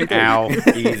 genuinely do. ow,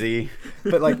 easy.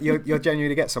 But like you'll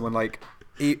genuinely get someone, like,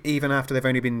 even after they've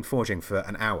only been forging for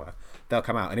an hour, they'll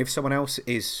come out, and if someone else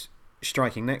is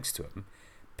striking next to them,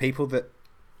 people that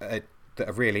are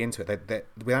really into it, they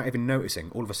without even noticing,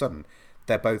 all of a sudden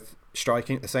they're both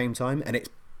striking at the same time, and it's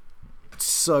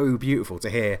so beautiful to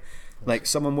hear, like,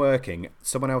 someone working,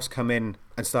 someone else come in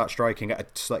and start striking at a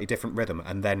slightly different rhythm,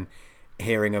 and then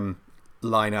hearing them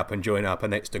line up and join up,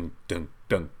 and it's dung dung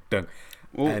dung dung.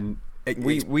 Well, and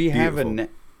we have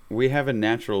a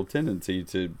natural tendency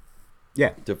to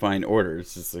find order.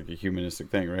 It's just like a humanistic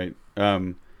thing, right?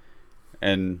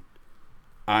 And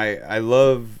I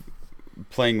love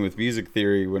playing with music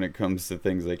theory when it comes to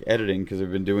things like editing, because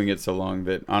I've been doing it so long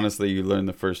that honestly you learn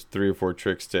the first 3 or 4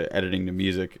 tricks to editing the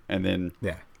music, and then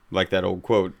like that old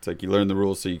quote, it's like you learn the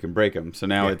rules so you can break them. So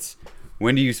now it's,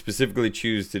 when do you specifically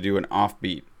choose to do an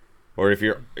offbeat, or if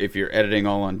you're editing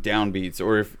all on downbeats,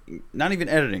 or if not even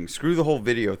editing, screw the whole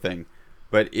video thing,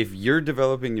 but if you're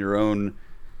developing your own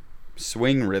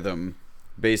swing rhythm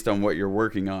based on what you're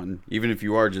working on, even if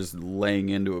you are just laying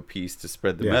into a piece to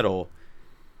spread the metal,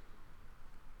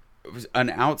 an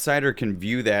outsider can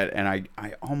view that, and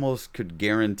I almost could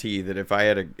guarantee that if I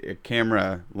had a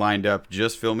camera lined up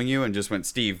just filming you and just went,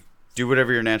 Steve, do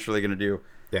whatever you're naturally going to do,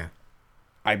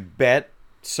 I bet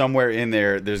somewhere in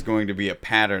there's going to be a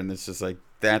pattern that's just like,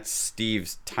 that's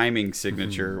Steve's timing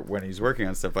signature when he's working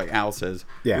on stuff, like Al says,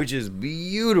 which is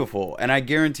beautiful. And I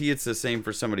guarantee it's the same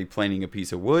for somebody planing a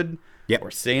piece of wood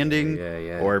or sanding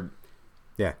or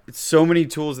it's so many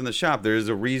tools in the shop. There's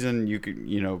a reason you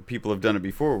could, people have done it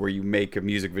before, where you make a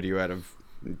music video out of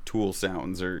tool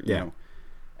sounds, or you know,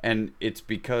 and it's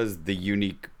because the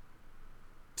unique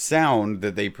sound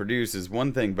that they produce is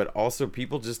one thing, but also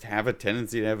people just have a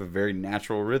tendency to have a very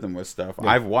natural rhythm with stuff.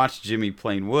 I've watched Jimmy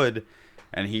plane wood,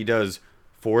 and he does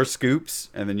 4 scoops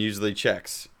and then usually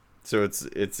checks. So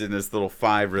it's in this little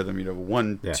 5 rhythm,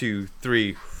 1 2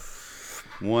 3,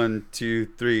 1 2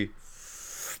 3.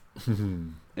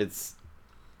 It's,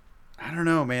 I don't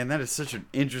know, man, that is such an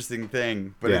interesting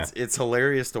thing, but it's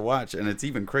hilarious to watch, and it's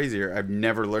even crazier. I've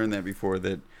never learned that before,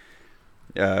 that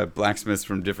blacksmiths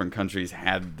from different countries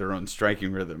had their own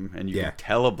striking rhythm, and you can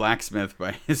tell a blacksmith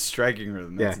by his striking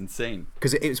rhythm. That's insane.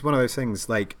 Because it's one of those things,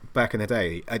 like, back in the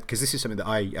day, because this is something that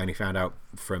I only found out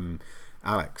from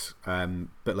Alex.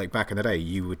 But like back in the day,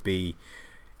 you would be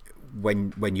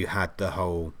when you had the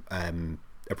whole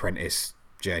apprentice,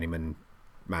 journeyman,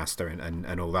 master,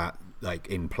 and all that like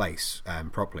in place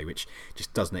properly, which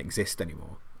just doesn't exist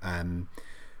anymore.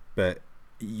 But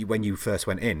when you first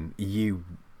went in,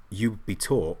 you'd be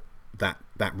taught that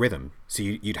rhythm, so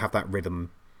you'd have that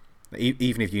rhythm.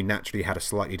 Even if you naturally had a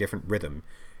slightly different rhythm,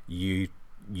 you'd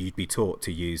be taught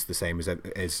to use the same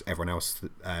as everyone else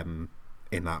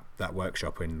in that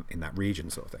workshop in that region,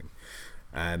 sort of thing.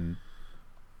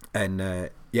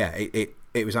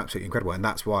 It was absolutely incredible, and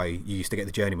that's why you used to get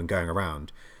the journeyman going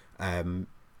around. And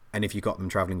if you got them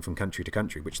travelling from country to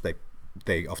country, which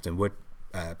they often would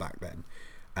back then,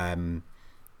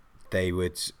 they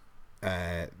would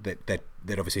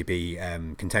there'd obviously be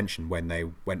contention when they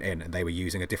went in and they were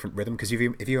using a different rhythm. Because if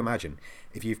you imagine,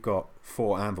 if you've got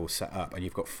 4 anvils set up and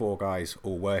you've got 4 guys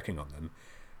all working on them,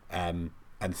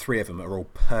 and 3 of them are all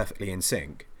perfectly in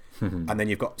sync, and then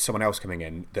you've got someone else coming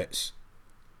in that's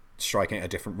striking at a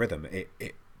different rhythm, it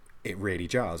really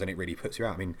jars and it really puts you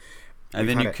out. I mean, and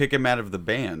then you kick him out of the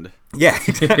band. Yeah,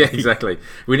 exactly. Yeah, exactly.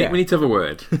 We need to have a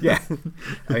word. Yeah,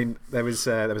 I mean, there was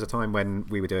a time when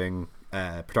we were doing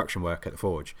production work at the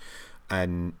Forge,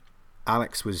 and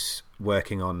Alex was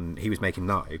working on. He was making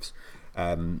knives,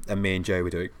 and me and Joe were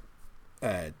doing,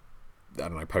 I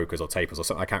don't know, pokers or tapers or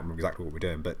something. I can't remember exactly what we were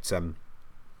doing, but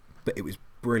it was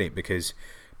brilliant because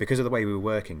of the way we were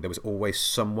working. There was always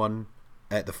someone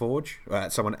at the Forge,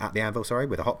 someone at the anvil, sorry,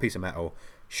 with a hot piece of metal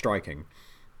striking.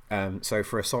 So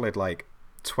for a solid like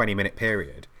 20-minute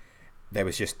period, there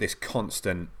was just this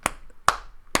constant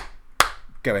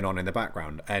going on in the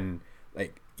background, and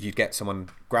like you'd get someone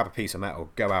grab a piece of metal,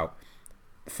 go out.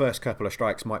 The first couple of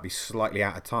strikes might be slightly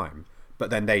out of time, but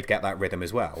then they'd get that rhythm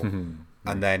as well,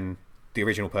 and then the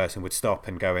original person would stop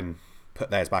and go and put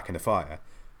theirs back in the fire.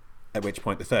 At which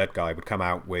point the third guy would come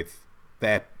out with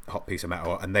their hot piece of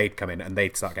metal, and they'd come in and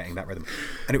they'd start getting that rhythm,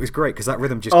 and it was great because that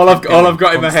rhythm just all I've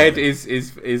got in my head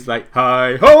is like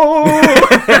hi ho.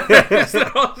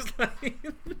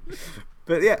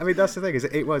 But yeah, I mean that's the thing, is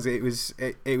it was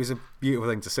a beautiful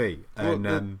thing to see,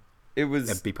 and it was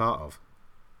and be part of.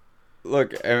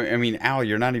 Look, I mean, Al,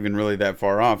 you're not even really that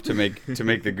far off to make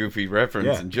the goofy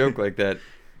reference and joke like that.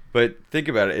 But think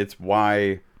about it. It's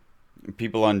why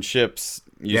people on ships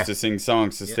used to sing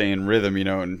songs to stay in rhythm, you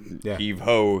know, and heave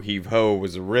ho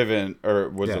was a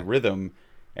rhythm,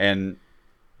 and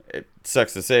it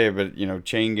sucks to say, but you know,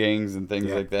 chain gangs and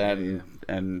things like that,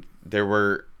 and there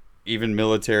were even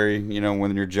military, you know,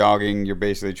 when you're jogging, you're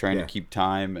basically trying to keep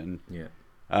time, and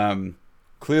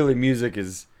clearly music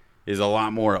is a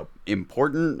lot more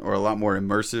important or a lot more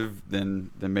immersive than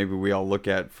maybe we all look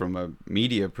at from a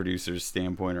media producer's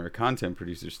standpoint or a content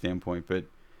producer's standpoint. But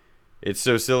it's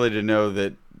so silly to know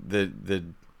that the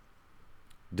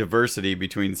diversity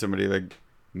between somebody like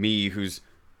me, who's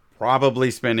probably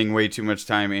spending way too much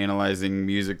time analyzing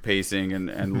music pacing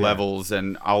and levels,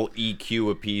 and I'll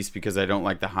EQ a piece because I don't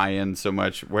like the high end so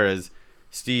much, whereas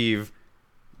Steve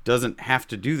doesn't have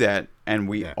to do that, and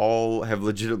we all have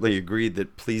legitimately agreed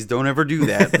that please don't ever do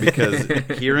that, because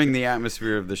hearing the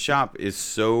atmosphere of the shop is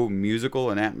so musical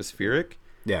and atmospheric.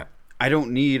 Yeah, I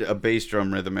don't need a bass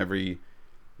drum rhythm every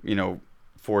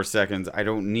 4 seconds. I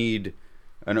don't need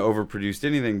an overproduced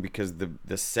anything, because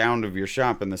the sound of your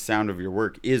shop and the sound of your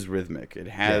work is rhythmic. It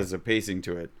has a pacing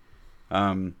to it.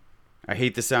 I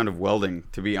hate the sound of welding,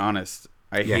 to be honest.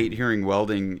 I hate hearing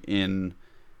welding in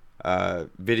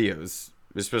videos,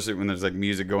 especially when there's like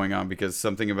music going on, because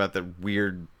something about the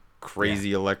weird,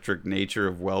 crazy electric nature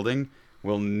of welding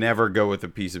will never go with a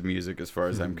piece of music as far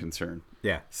as I'm concerned.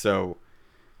 Yeah. So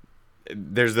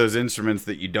there's those instruments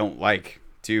that you don't like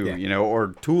too,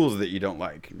 or tools that you don't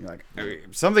like. And you're like,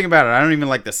 something about it, I don't even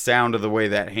like the sound of the way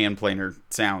that hand planer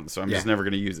sounds, so I'm just never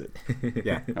going to use it.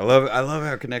 I love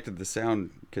how connected the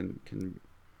sound can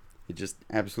it just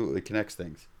absolutely connects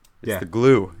things. It's the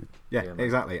glue. Yeah,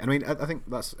 exactly. I mean, I think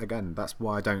that's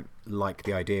why I don't like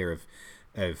the idea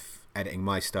of editing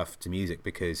my stuff to music,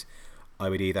 because I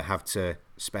would either have to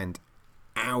spend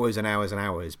hours and hours and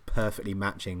hours perfectly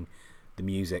matching the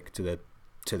music to the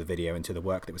video and to the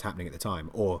work that was happening at the time,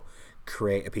 or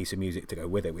create a piece of music to go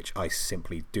with it, which I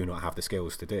simply do not have the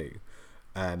skills to do,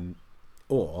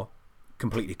 or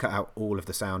completely cut out all of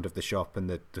the sound of the shop and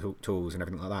the tools and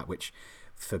everything like that, which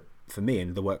for me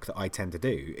and the work that I tend to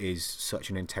do is such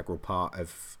an integral part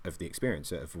of the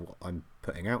experience of what I'm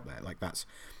putting out there. Like that's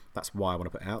why I want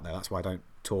to put it out there. That's why I don't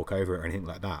talk over it or anything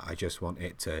like that. I just want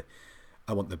it to,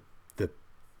 I want the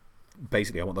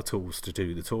basically I want the tools to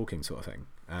do the talking, sort of thing.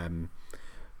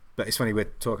 But it's funny, we're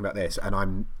talking about this and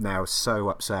I'm now so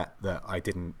upset that I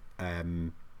didn't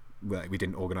we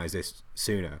didn't organise this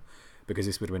sooner, because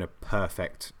this would have been a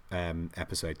perfect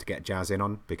episode to get Jazz in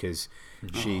on, because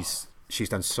she's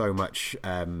done so much.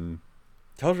 Tell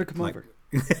her to come over.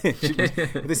 This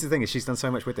is the thing, is she's done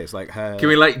so much with this. Like her. Can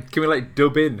we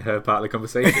dub in her part of the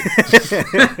conversation?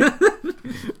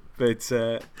 But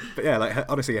yeah, like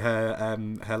honestly,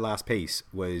 her last piece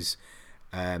was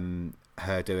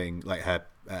her doing like her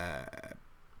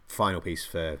final piece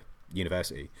for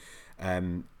university.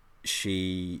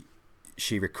 She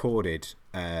recorded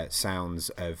sounds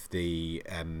of the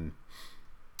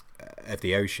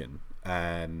ocean,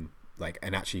 like,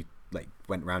 and actually like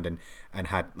went around and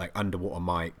had like underwater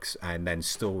mics, and then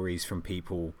stories from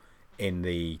people in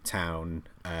the town,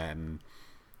 and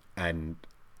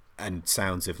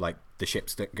sounds of like the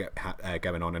ships that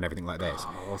going on and everything like this.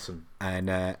 Oh, awesome.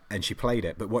 And she played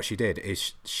it, but what she did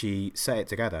is she set it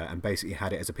together and basically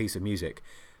had it as a piece of music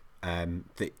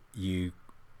that you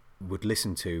would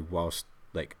listen to whilst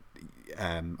like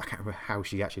I can't remember how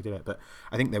she actually did it, but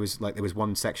I think there was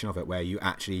one section of it where you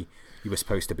were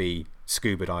supposed to be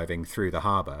scuba diving through the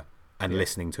harbour and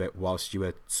listening to it whilst you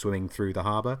were swimming through the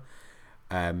harbour,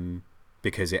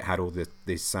 because it had all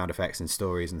these sound effects and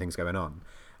stories and things going on.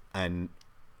 And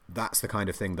that's the kind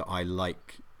of thing that I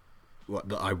like,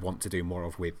 that I want to do more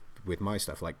of with my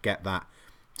stuff. Like, get that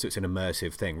so it's an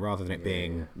immersive thing rather than it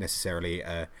being necessarily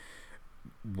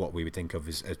what we would think of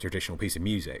as a traditional piece of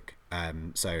music.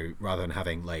 So rather than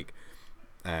having like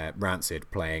Rancid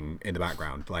playing in the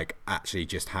background, like actually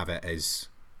just have it as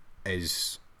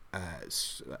the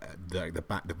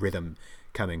rhythm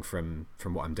coming from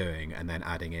what I'm doing, and then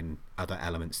adding in other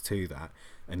elements to that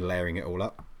and layering it all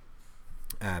up.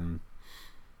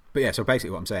 But yeah, so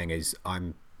basically what I'm saying is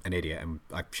I'm an idiot, and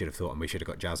I should have thought, and we should have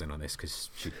got Jazz in on this because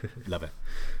she'd love it,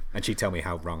 and she'd tell me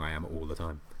how wrong I am all the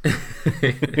time.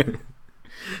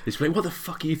 It's like, what the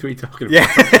fuck are you three talking about?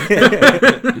 Yeah.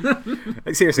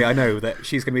 Like, seriously, I know that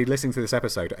she's going to be listening to this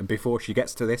episode, and before she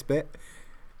gets to this bit,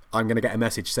 I'm going to get a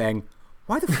message saying,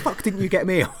 "Why the fuck didn't you get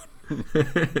me on?"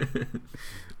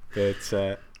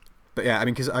 But yeah, I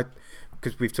mean, because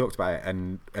we've talked about it,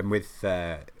 and with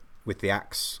the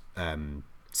Axe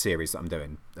series that I'm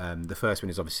doing, the first one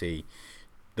is obviously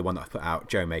the one that I've put out,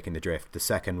 Joe making the drift. The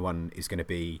second one is going to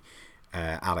be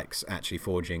Alex actually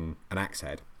forging an axe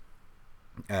head,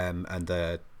 and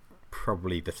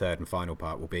probably the third and final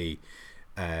part will be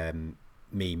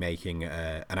me making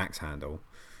an axe handle.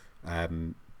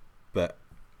 But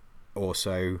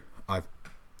also I've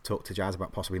talked to Jazz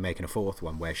about possibly making a fourth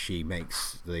one where she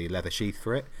makes the leather sheath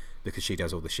for it, because she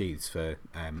does all the sheaths for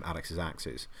Alex's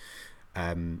axes,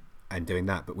 and doing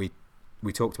that. But we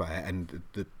talked about it, and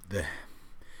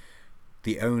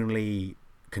the only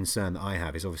concern that I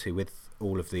have is obviously with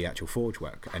all of the actual forge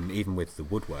work, and even with the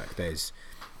woodwork, there's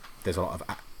a lot of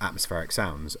atmospheric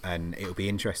sounds, and it'll be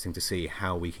interesting to see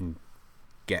how we can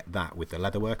get that with the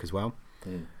leather work as well.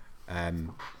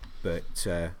 But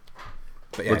yeah,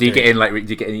 well, do you get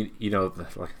in, you know,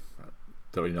 like,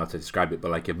 don't really know how to describe it,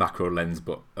 but like a macro lens,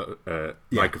 but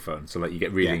microphone, so like you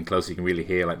get really in close, you can really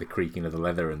hear like the creaking of the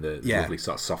leather and the lovely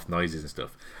sort of soft noises and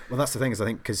stuff. Well, that's the thing, is I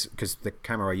think because the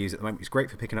camera I use at the moment is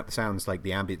great for picking up the sounds, like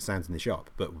the ambient sounds in the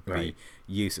shop, but would be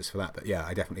useless for that. But yeah,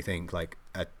 I definitely think like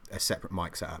a separate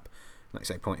mic setup, like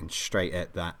say pointing straight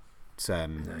at that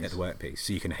at the workpiece,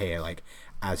 so you can hear like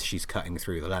as she's cutting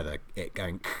through the leather, it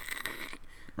going.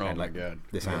 Oh and, like, my god!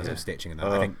 The sounds of stitching and that.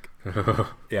 I think, I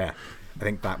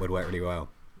think that would work really well.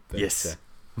 But, yes,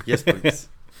 yes, please,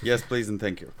 yes, please, and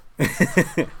thank you.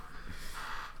 But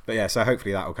yeah, so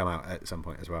hopefully that will come out at some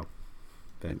point as well.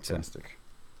 But, fantastic.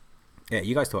 Yeah,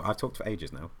 you guys talk. I've talked for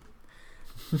ages now.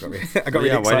 I got really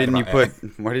excited.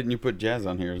 Why didn't you put Jazz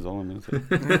on here? Is all I'm gonna say.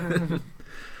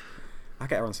 I'll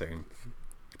get her on soon.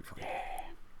 Yeah.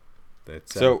 But,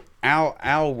 so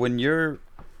Al, when you're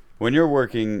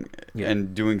working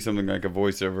and doing something like a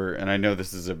voiceover, and I know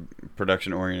this is a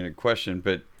production-oriented question,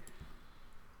 but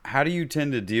how do you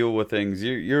tend to deal with things?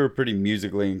 You're a pretty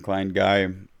musically inclined guy,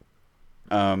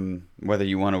 whether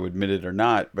you want to admit it or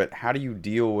not, but how do you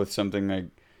deal with something like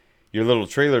your little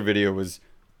trailer video was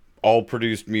all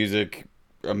produced music,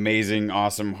 amazing,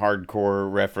 awesome,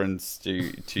 hardcore reference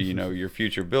to you know, your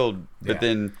future build, but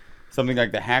then something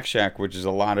like the Hack Shack, which is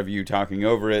a lot of you talking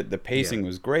over it. The pacing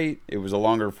was great. It was a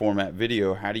longer format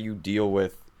video. How do you deal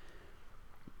with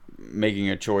making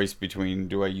a choice between,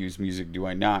 do I use music, do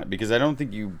I not? Because I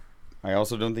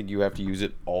also don't think you have to use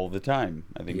it all the time.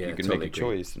 I think you can make a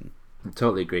choice. I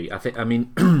totally agree. I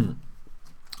mean,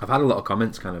 I've had a lot of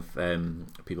comments, kind of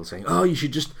people saying, "Oh, you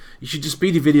should just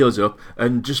speed your videos up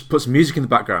and just put some music in the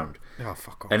background." Oh,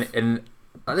 fuck off. And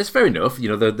That's fair enough. You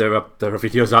know, there are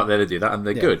videos out there that do that, and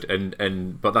they're good.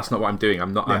 But that's not what I'm doing.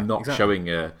 I'm not exactly.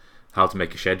 showing how to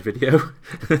make a shed video.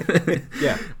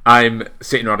 Yeah. I'm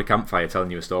sitting around a campfire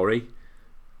telling you a story.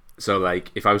 So,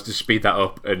 like, if I was to speed that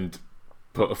up and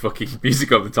put a fucking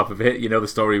music over the top of it, you know, the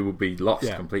story would be lost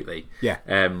completely. Yeah.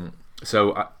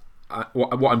 So,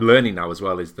 what I'm learning now as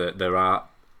well is that there are.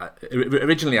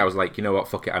 Originally, I was like, you know what,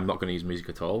 fuck it, I'm not going to use music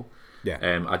at all.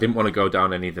 Yeah. I didn't want to go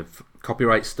down any of the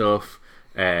copyright stuff.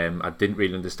 I didn't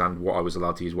really understand what I was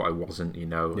allowed to use, what I wasn't. You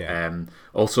know. Yeah.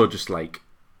 Also, just like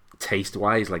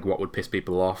taste-wise, like what would piss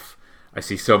people off. I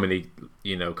see so many,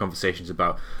 you know, conversations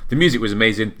about the music was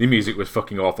amazing, the music was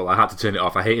fucking awful, I had to turn it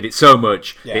off, I hated it so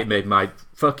much, it made my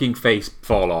fucking face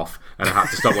fall off, and I had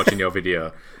to stop watching your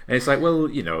video. And it's like, well,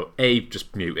 you know, A,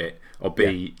 just mute it, or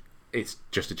B, it's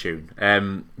just a tune.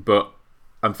 But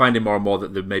I'm finding more and more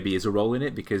that there maybe is a role in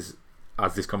it, because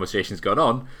as this conversation's gone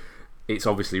on, it's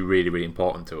obviously really, really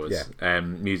important to us.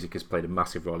 Music has played a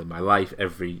massive role in my life,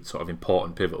 every sort of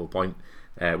important, pivotal point.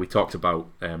 We talked about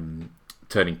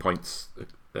turning points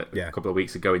a couple of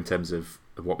weeks ago in terms of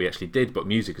what we actually did, but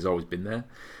music has always been there.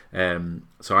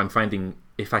 So I'm finding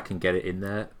if I can get it in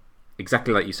there,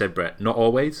 exactly like you said, Brett, not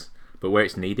always, but where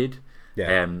it's needed,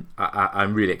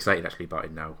 I'm really excited actually about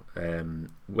it now.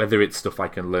 Whether it's stuff I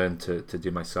can learn to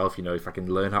do myself, you know, if I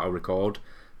can learn how to record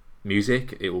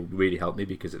music, it will really help me,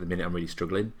 because at the minute I'm really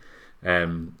struggling.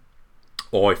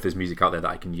 Or if there's music out there that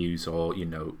I can use, or, you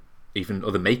know, even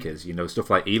other makers, you know, stuff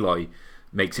like Eloy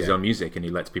makes his own music and he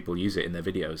lets people use it in their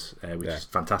videos, which is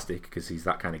fantastic, because he's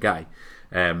that kind of guy.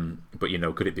 But, you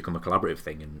know, could it become a collaborative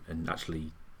thing and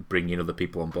actually bring in other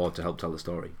people on board to help tell the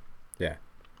story? Yeah.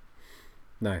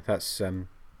 No, that's a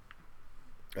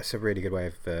really good way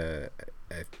of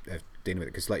dealing with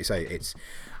it, because, like you say,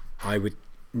 I would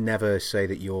never say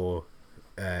that your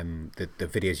the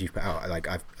videos you've put out, like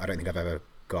I don't think I've ever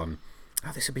gone,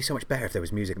 oh, this would be so much better if there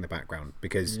was music in the background,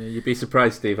 because you'd be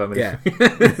surprised, Steve. I mean,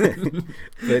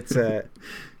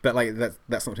 but like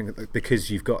that's something that, because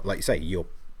you've got, like you say, you're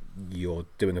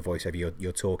doing a voiceover,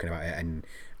 you're talking about it,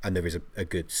 and there is a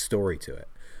good story to it.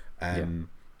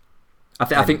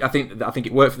 I think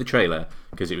it worked for the trailer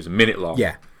because it was a minute long,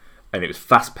 and it was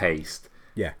fast paced,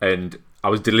 and I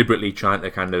was deliberately trying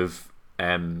to kind of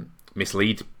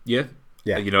mislead you.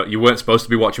 Yeah, you know, you weren't supposed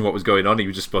to be watching what was going on. You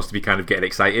were just supposed to be kind of getting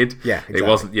excited. Yeah, exactly. It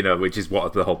wasn't, you know, which is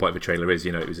what the whole point of a trailer is.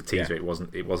 You know, it was a teaser. It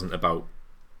wasn't about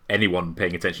anyone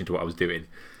paying attention to what I was doing.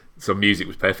 So music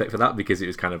was perfect for that, because it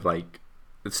was kind of like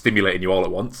stimulating you all at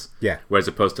once. Yeah. Whereas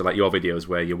opposed to like your videos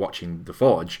where you're watching The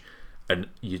Forge and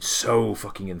you're so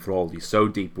fucking enthralled, you're so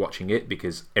deep watching it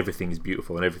because everything is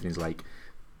beautiful and everything's like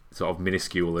sort of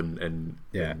minuscule and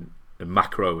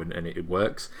macro and it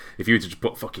works. If you were to just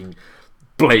put fucking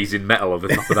blazing metal over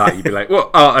the top of that, you'd be like,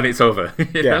 "What?" Oh, and it's over.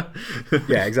 Yeah,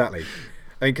 exactly.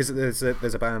 I mean, because there's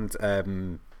a band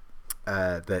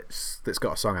that's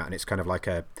got a song out, and it's kind of like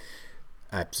an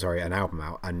album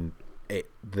out, and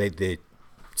the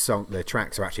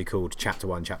tracks are actually called Chapter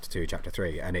 1, Chapter 2, Chapter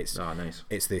 3, and it's nice.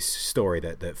 It's this story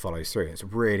that follows through. It's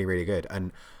really, really good,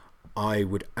 and I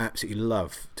would absolutely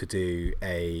love to do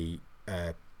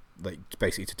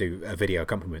basically to do a video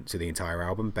accompaniment to the entire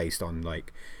album based on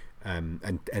like.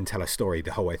 And tell a story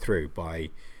the whole way through by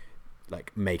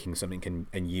like making something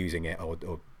and using it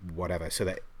or whatever, so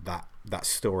that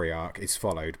story arc is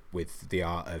followed with the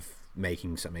art of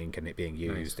making something and it being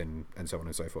used, and so on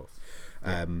and so forth.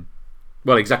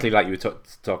 Well, exactly like you were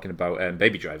talking about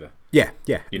Baby Driver. Yeah.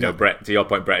 You know, Brett, to your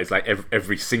point, Brett, is like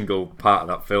every single part of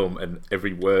that film and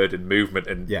every word and movement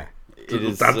and dance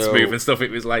move and stuff. It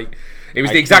was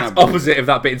the exact opposite of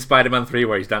that bit in Spider-Man 3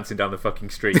 where he's dancing down the fucking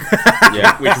street.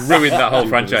 Which ruined that whole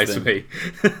franchise for me.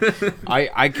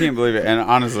 I can't believe it. And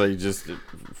honestly, just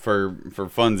for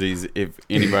funsies, if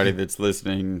anybody that's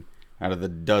listening out of the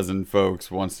dozen folks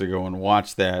wants to go and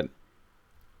watch that,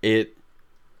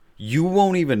 you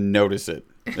won't even notice it.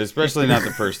 Especially not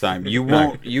the first time. You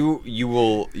won't. You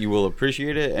will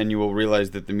appreciate it, and you will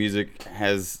realize that the music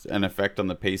has an effect on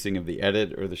the pacing of the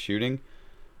edit or the shooting.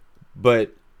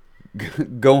 But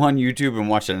go on YouTube and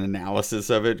watch an analysis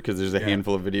of it, because there's a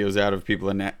handful of videos out of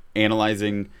people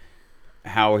analyzing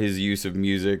how his use of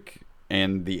music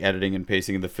and the editing and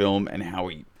pacing of the film, and how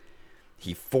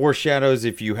he foreshadows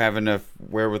if you have enough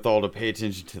wherewithal to pay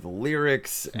attention to the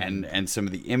lyrics and some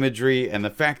of the imagery, and the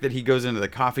fact that he goes into the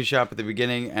coffee shop at the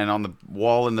beginning and on the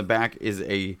wall in the back is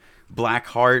a black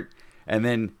heart, and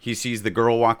then he sees the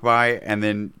girl walk by, and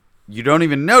then you don't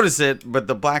even notice it, but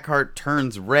the black heart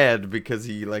turns red because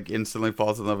he like instantly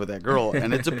falls in love with that girl,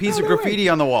 and it's a piece of graffiti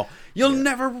on the wall. You'll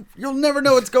never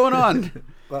know what's going on.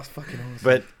 That's fucking awesome.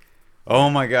 But Oh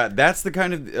my god, that's the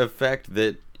kind of effect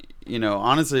that,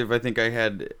 honestly, if I think I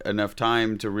had enough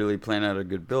time to really plan out a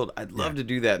good build, I'd love to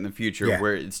do that in the future,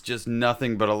 where it's just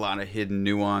nothing but a lot of hidden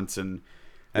nuance and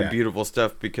beautiful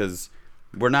stuff, because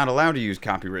we're not allowed to use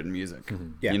copywritten music.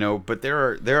 But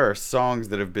there are songs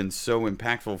that have been so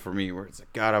impactful for me where it's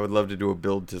like, God, I would love to do a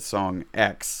build to song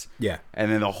X. Yeah.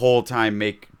 And then the whole time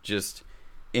make just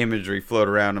imagery float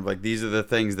around of like, these are the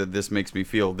things that this makes me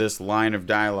feel. This line of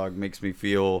dialogue makes me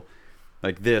feel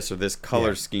like this, or this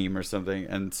color scheme or something.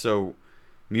 And so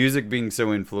music being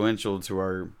so influential to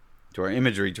our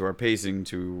imagery, to our pacing,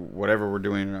 to whatever we're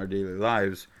doing in our daily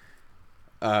lives,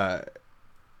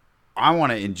 I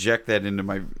want to inject that into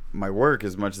my work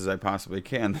as much as I possibly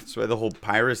can. That's why the whole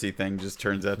piracy thing just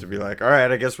turns out to be like, all right,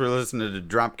 I guess we're listening to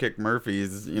Dropkick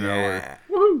Murphys,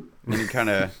 or any kind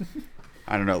of,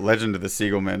 I don't know, Legend of the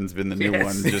Seagullmen's been the new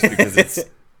one, just because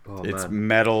it's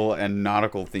metal and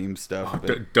nautical themed stuff.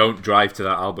 Don't drive to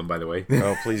that album, by the way.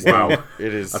 Oh, please don't.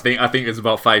 It is. I think there's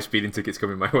about 5 speeding tickets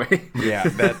coming my way. Yeah,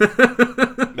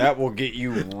 that will get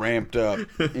you ramped up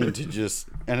into just,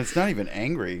 and it's not even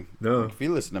angry. No. If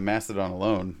you listen to Mastodon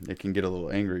alone, it can get a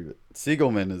little angry. But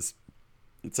Seagullman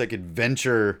it's like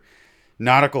adventure,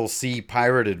 nautical sea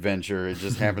pirate adventure. It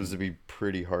just happens to be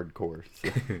pretty hardcore.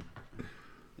 So.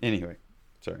 Anyway,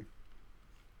 sorry.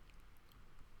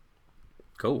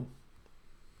 Cool.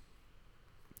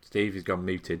 Steve has gone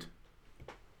muted.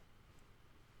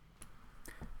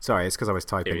 Sorry, it's because I was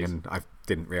typing and I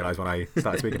didn't realise when I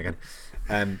started speaking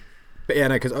again. But yeah,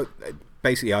 no, because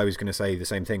basically I was going to say the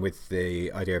same thing with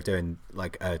the idea of doing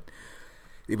like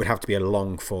it would have to be a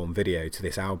long form video to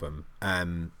this album.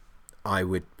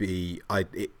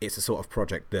 It's a sort of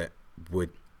project that would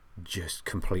just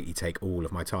completely take all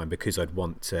of my time, because I'd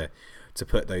want to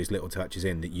put those little touches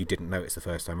in that you didn't notice the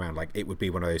first time around. Like, it would be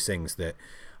one of those things that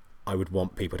I would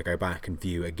want people to go back and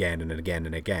view again and again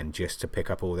and again, just to pick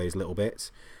up all those little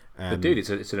bits. But dude, it's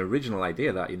an original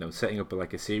idea, that, setting up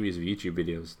like a series of YouTube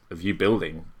videos of you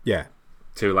building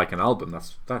to like an album.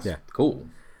 That's cool.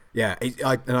 Yeah,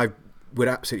 I would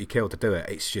absolutely kill to do it.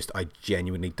 It's just I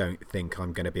genuinely don't think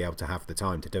I'm going to be able to have the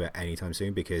time to do it anytime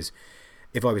soon, because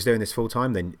if I was doing this full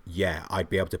time, then I'd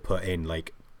be able to put in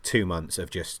like 2 months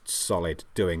of just solid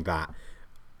doing that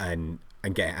and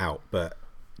get it out. But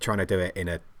trying to do it in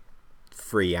a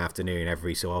free afternoon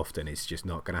every so often is just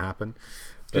not going to happen.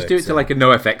 Just do it to like a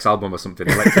NoFX album or something,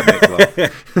 like 10 minutes long.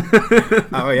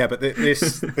 Oh yeah, but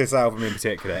this album in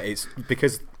particular, it's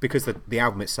because the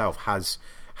album itself has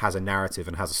a narrative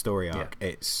and has a story arc.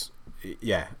 I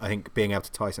think being able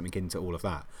to tie something into all of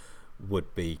that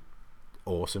would be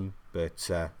awesome. But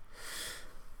I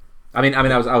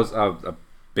was a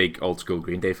big old school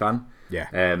Green Day fan. Yeah.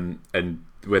 And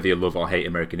whether you love or hate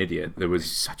American Idiot, there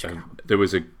was there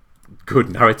was a good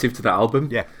narrative to that album.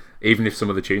 Yeah. Even if some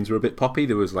of the tunes were a bit poppy,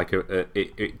 there was like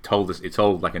it told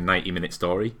like a 90-minute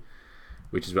story,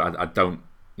 which is what I don't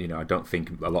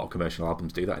think a lot of commercial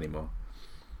albums do that anymore.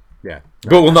 Yeah.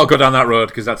 But we'll not go down that road,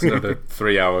 because that's another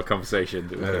 3-hour conversation.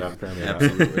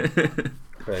 Absolutely.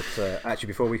 But actually,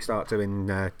 before we start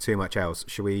doing too much else,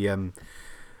 should we go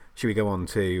on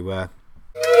to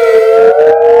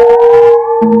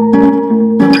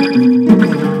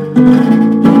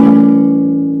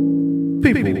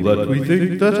people that we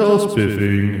think that are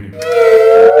spiffing?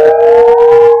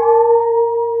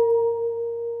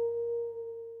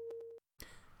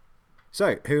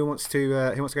 So, who wants to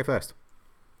go first?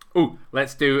 Oh,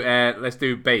 let's do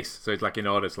bass. So it's like in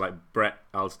order. So like Brett,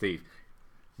 Al, Steve.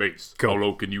 Bass. Cool. How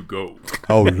low can you go?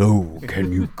 How low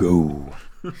can you go?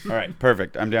 All right,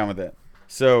 perfect. I'm down with that.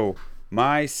 So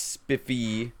my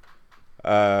spiffy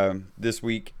this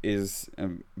week is a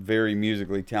very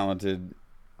musically talented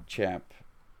chap.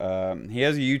 He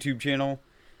has a YouTube channel,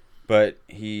 but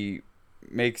he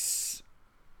makes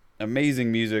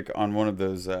amazing music on one of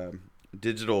those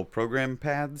digital program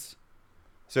pads.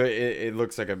 So it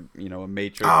looks like a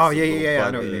matrix. Oh yeah.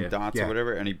 I know dots or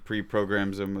whatever, and he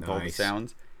pre-programs them with all the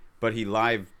sounds. But he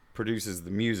live produces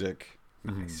the music,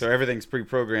 so everything's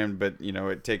pre-programmed. But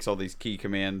it takes all these key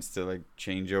commands to like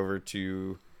change over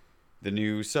to the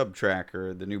new sub track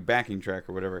or the new backing track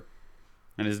or whatever.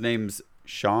 And his name's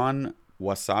Sean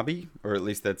Wasabi, or at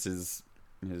least that's his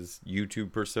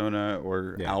YouTube persona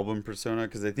or album persona,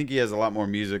 because I think he has a lot more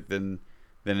music than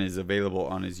is available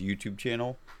on his YouTube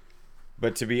channel.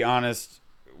 But to be honest,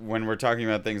 when we're talking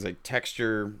about things like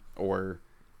texture or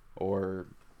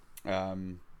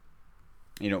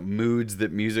moods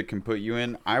that music can put you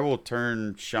in, I will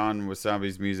turn Sean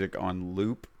Wasabi's music on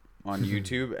loop on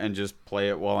YouTube and just play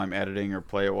it while I'm editing or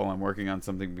play it while I'm working on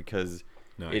something, because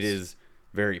it is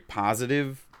very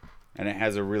positive and it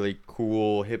has a really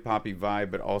cool hip hoppy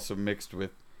vibe, but also mixed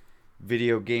with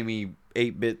video gamey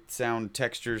 8-bit sound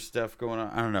texture stuff going on.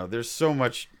 I don't know. There's so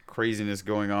much craziness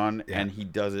going on, and he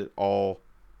does it all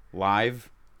live.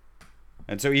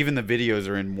 And so even the videos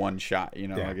are in one shot,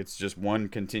 like it's just one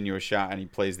continuous shot, and he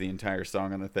plays the entire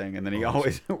song on the thing. And then he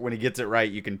always, when he gets it right,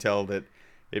 you can tell that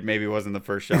it maybe wasn't the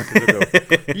first shot. 'Cause he'll go,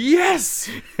 yes!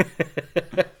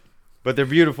 But they're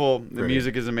beautiful. The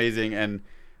music is amazing. And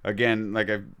again, like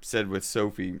I've said with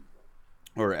Sophie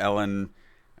or Ellen,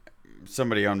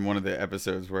 somebody on one of the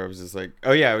episodes where I was just like,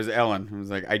 oh yeah, it was Ellen. I was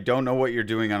like, I don't know what you're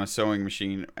doing on a sewing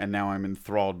machine, and now I'm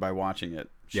enthralled by watching it.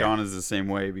 Sean is the same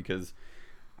way, because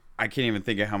I can't even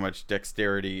think of how much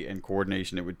dexterity and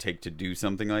coordination it would take to do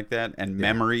something like that, and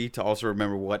memory to also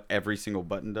remember what every single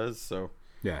button does. So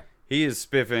he is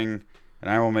spiffing,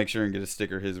 and I will make sure and get a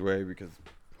sticker his way, because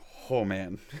oh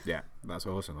man, that's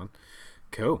awesome, man.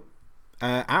 Cool.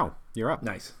 Al, you're up.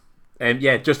 Nice.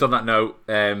 Just on that note,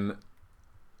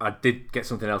 I did get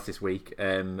something else this week.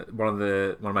 One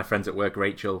of my friends at work,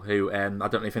 Rachel, who I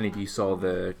don't know if any of you saw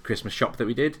the Christmas shop that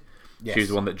we did. Yes. She was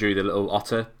the one that drew the little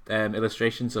otter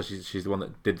illustration, so she's the one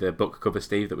that did the book cover,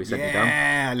 Steve, that we sent you down.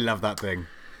 Yeah, I love that thing.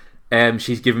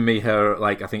 She's given me her,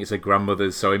 I think it's her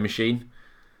grandmother's sewing machine.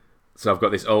 So I've got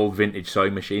this old vintage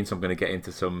sewing machine, so I'm going to get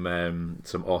into some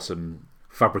awesome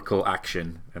fabrical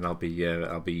action, and I'll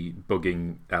be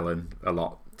bugging Ellen a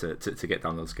lot to get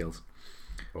down those skills.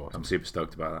 Awesome. I'm super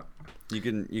stoked about that. You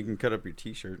can cut up your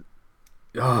t-shirt.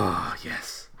 Oh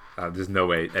yes. There's no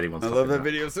way anyone's. I love that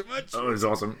video so much. Oh, it was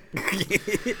awesome.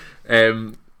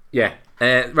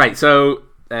 Right. So,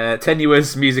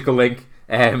 tenuous musical link.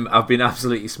 I've been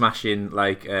absolutely smashing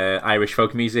Irish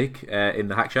folk music in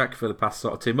the Hack Shack for the past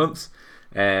sort of 2 months.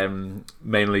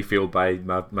 Mainly fueled by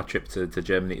my trip to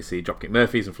Germany to see Dropkick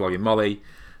Murphys and Flogging Molly,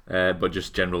 but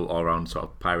just general all-round sort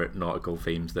of pirate nautical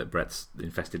themes that Brett's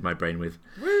infested my brain with.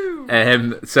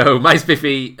 Woo! So my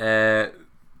spiffy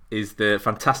is the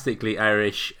fantastically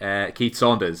Irish Keith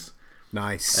Saunders.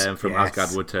 Nice. From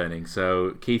Asgard Woodturning.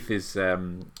 So Keith is a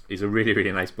really,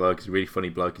 really nice bloke. He's a really funny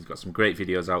bloke. He's got some great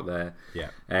videos out there.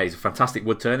 Yeah. He's a fantastic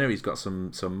woodturner. He's got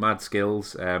some mad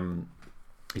skills.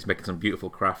 He's making some beautiful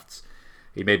crafts.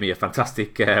 He made me a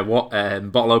fantastic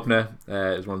bottle opener.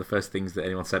 It was one of the first things that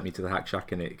anyone sent me to the Hack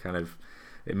Shack, and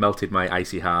it melted my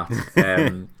icy heart.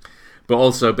 But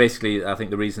also, basically, I think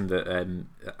the reason that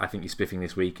I think you're spiffing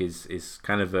this week is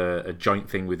kind of a joint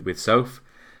thing with Soph.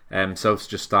 Soph's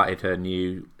just started her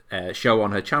new show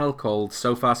on her channel called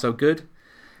So Far So Good.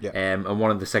 And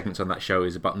one of the segments on that show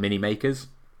is about mini makers.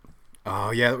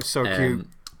 Oh yeah, that was so cute.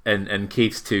 And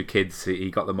Keith's two kids, he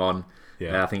got them on.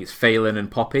 I think it's Phelan and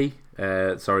Poppy.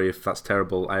 Sorry if that's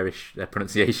terrible Irish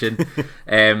pronunciation.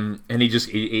 And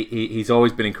he's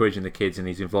always been encouraging the kids, and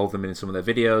he's involved them in some of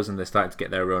their videos, and they're starting to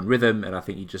get their own rhythm. And I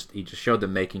think he just showed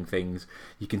them making things.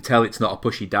 You can tell it's not a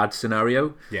pushy dad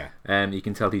scenario. You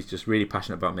can tell he's just really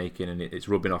passionate about making, and it's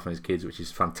rubbing off on his kids, which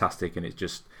is fantastic. And it's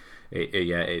just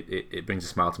it brings a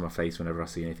smile to my face whenever I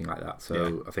see anything like that.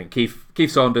 So I think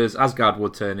Keith Saunders, Asgard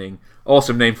Woodturning,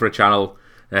 awesome name for a channel.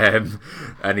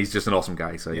 And he's just an awesome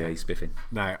guy, so he's spiffing.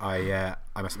 No, I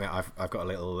must admit, I've got a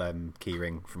little key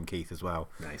ring from Keith as well.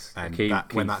 Nice. And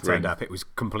when that turned up, it was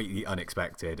completely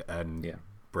unexpected and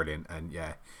brilliant. And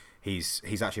he's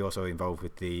actually also involved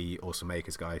with the Awesome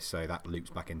Makers guys, so that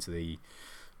loops back into the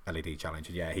LED challenge.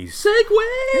 And he's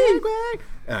Segway.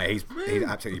 He's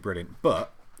absolutely brilliant.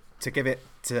 But to give it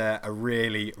a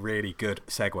really, really good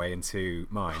segue into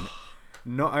mine,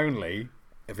 not only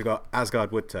if we got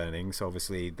Asgard Woodturning, so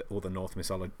obviously all the Norse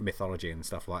mythology and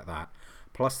stuff like that,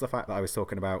 plus the fact that I was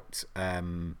talking about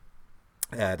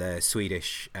the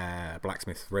Swedish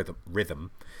blacksmith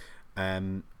rhythm,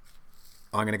 I'm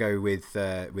going to go with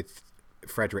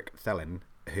Fredrik Thelen,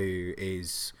 who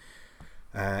is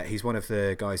he's one of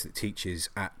the guys that teaches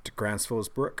at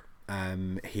Gransforsbruck.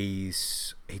 He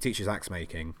teaches axe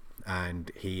making,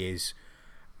 and he is,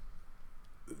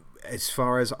 as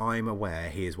far as I'm aware,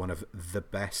 he is one of the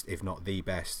best, if not the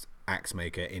best, axe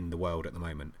maker in the world at the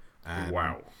moment.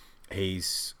 Wow.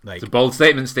 He's it's a bold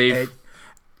statement, Steve.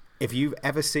 If you've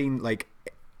ever seen,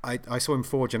 I saw him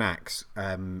forge an axe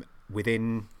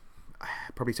within,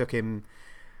 probably took him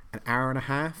an hour and a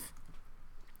half,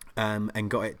 and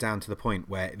got it down to the point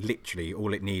where literally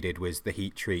all it needed was the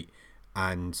heat treat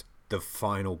and the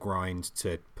final grind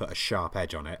to put a sharp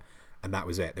edge on it, and that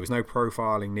was it. There was no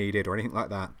profiling needed or anything like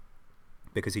that,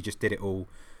 because he just did it all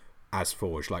as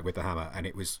forged, like with the hammer, and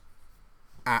it was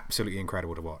absolutely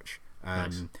incredible to watch.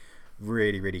 Nice.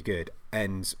 Really, really good.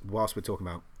 And whilst we're talking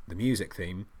about the music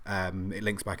theme, it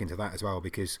links back into that as well,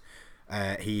 because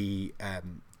he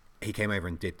came over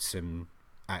and did some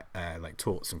like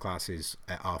taught some classes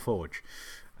at our forge,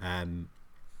 and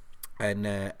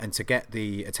to get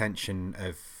the attention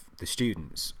of the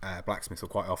students, Blacksmith will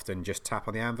quite often just tap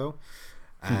on the anvil.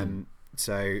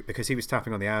 So because he was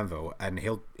tapping on the anvil, and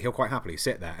he'll quite happily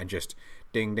sit there and just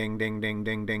ding ding ding ding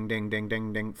ding ding ding ding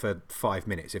ding ding for 5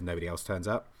 minutes if nobody else turns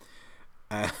up.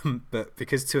 But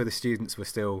because 2 of the students were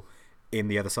still in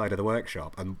the other side of the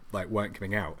workshop and like weren't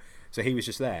coming out, so he was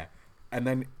just there, and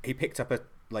then he picked up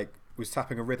was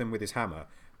tapping a rhythm with his hammer,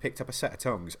 picked up a set of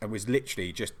tongs, and was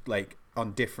literally just like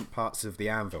on different parts of the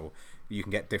anvil you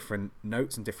can get different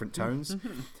notes and different tones.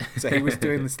 So he was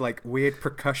doing this like weird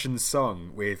percussion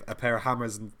song with a pair of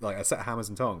hammers and like a set of hammers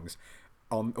and tongs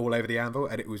on all over the anvil,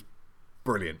 and it was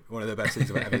brilliant. One of the best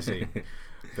things I've ever seen.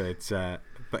 But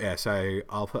yeah, so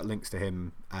I'll put links to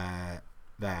him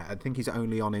there. I think he's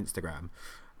only on Instagram,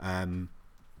 and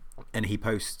he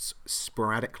posts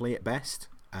sporadically at best.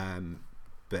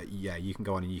 But yeah, you can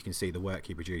go on and you can see the work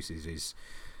he produces is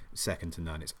second to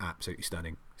none. It's absolutely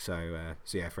stunning. So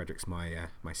yeah, Frederick's my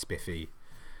spiffy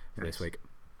for this week.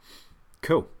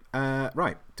 Cool.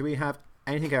 Right, do we have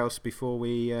anything else before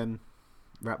we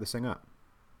wrap this thing up?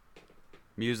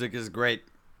 Music is great.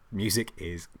 Music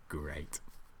is great.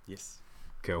 Yes.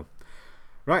 Cool.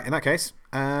 Right, in that case,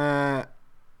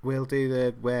 we'll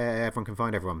do where everyone can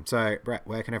find everyone. So, Brett,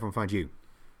 where can everyone find you?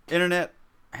 Internet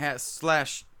 /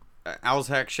 Owl's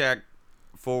Hack Shack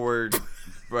 /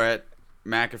 Brett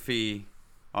McAfee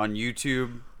on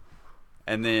YouTube,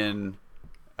 and then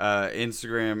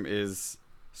Instagram is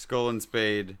Skull and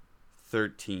Spade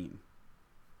 13.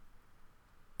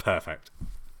 Perfect.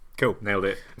 Cool. Nailed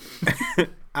it.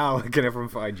 Al, where can everyone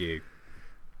find you?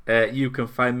 You can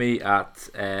find me at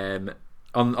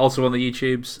also on the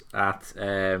YouTubes at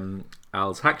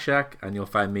Al's Hack Shack, and you'll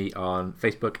find me on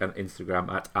Facebook and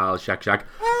Instagram at Al Shack Shack.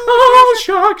 Al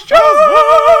Shack Shack.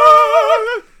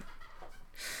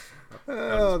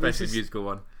 Especially musical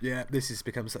one. Yeah, this has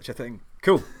become such a thing.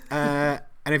 Cool. And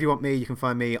if you want me, you can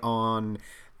find me on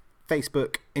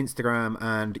Facebook, Instagram,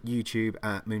 and YouTube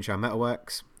at Moonshine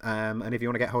Metalworks. And if you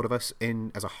want to get hold of us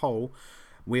as a whole,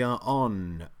 we are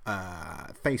on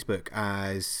Facebook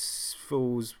as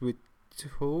Fools with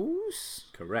Tools.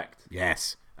 Correct.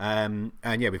 Yes. And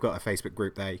yeah, we've got a Facebook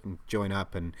group there. You can join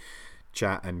up and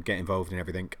chat and get involved in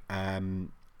everything.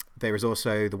 There is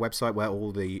also the website where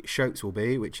all the shows will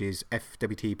be, which is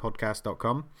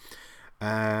fwtpodcast.com.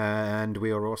 And we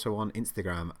are also on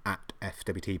Instagram at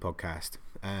fwtpodcast.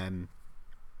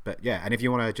 But yeah, and if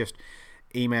you want to just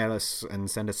email us and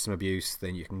send us some abuse,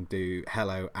 then you can do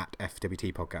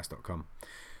hello@fwtpodcast.com.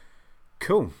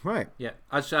 Cool, right. Yeah,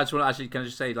 I just want to actually, can I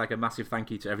just say like a massive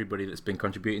thank you to everybody that's been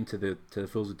contributing to the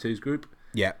Fools with Twos group.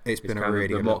 Yeah, it's been a really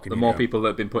good the more people that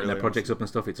have been putting their projects up and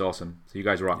stuff, it's awesome. So you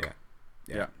guys rock.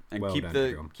 Yeah. And well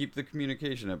keep the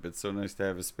communication up. It's so nice to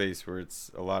have a space where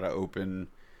it's a lot of open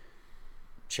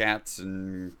chats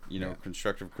and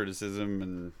constructive criticism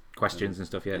and questions and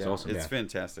stuff. Yeah, it's awesome. It's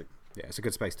fantastic. Yeah, it's a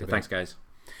good space to be. Thanks, guys.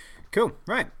 Cool,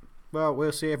 right. Well,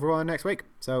 we'll see everyone next week.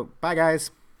 So, bye,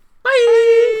 guys.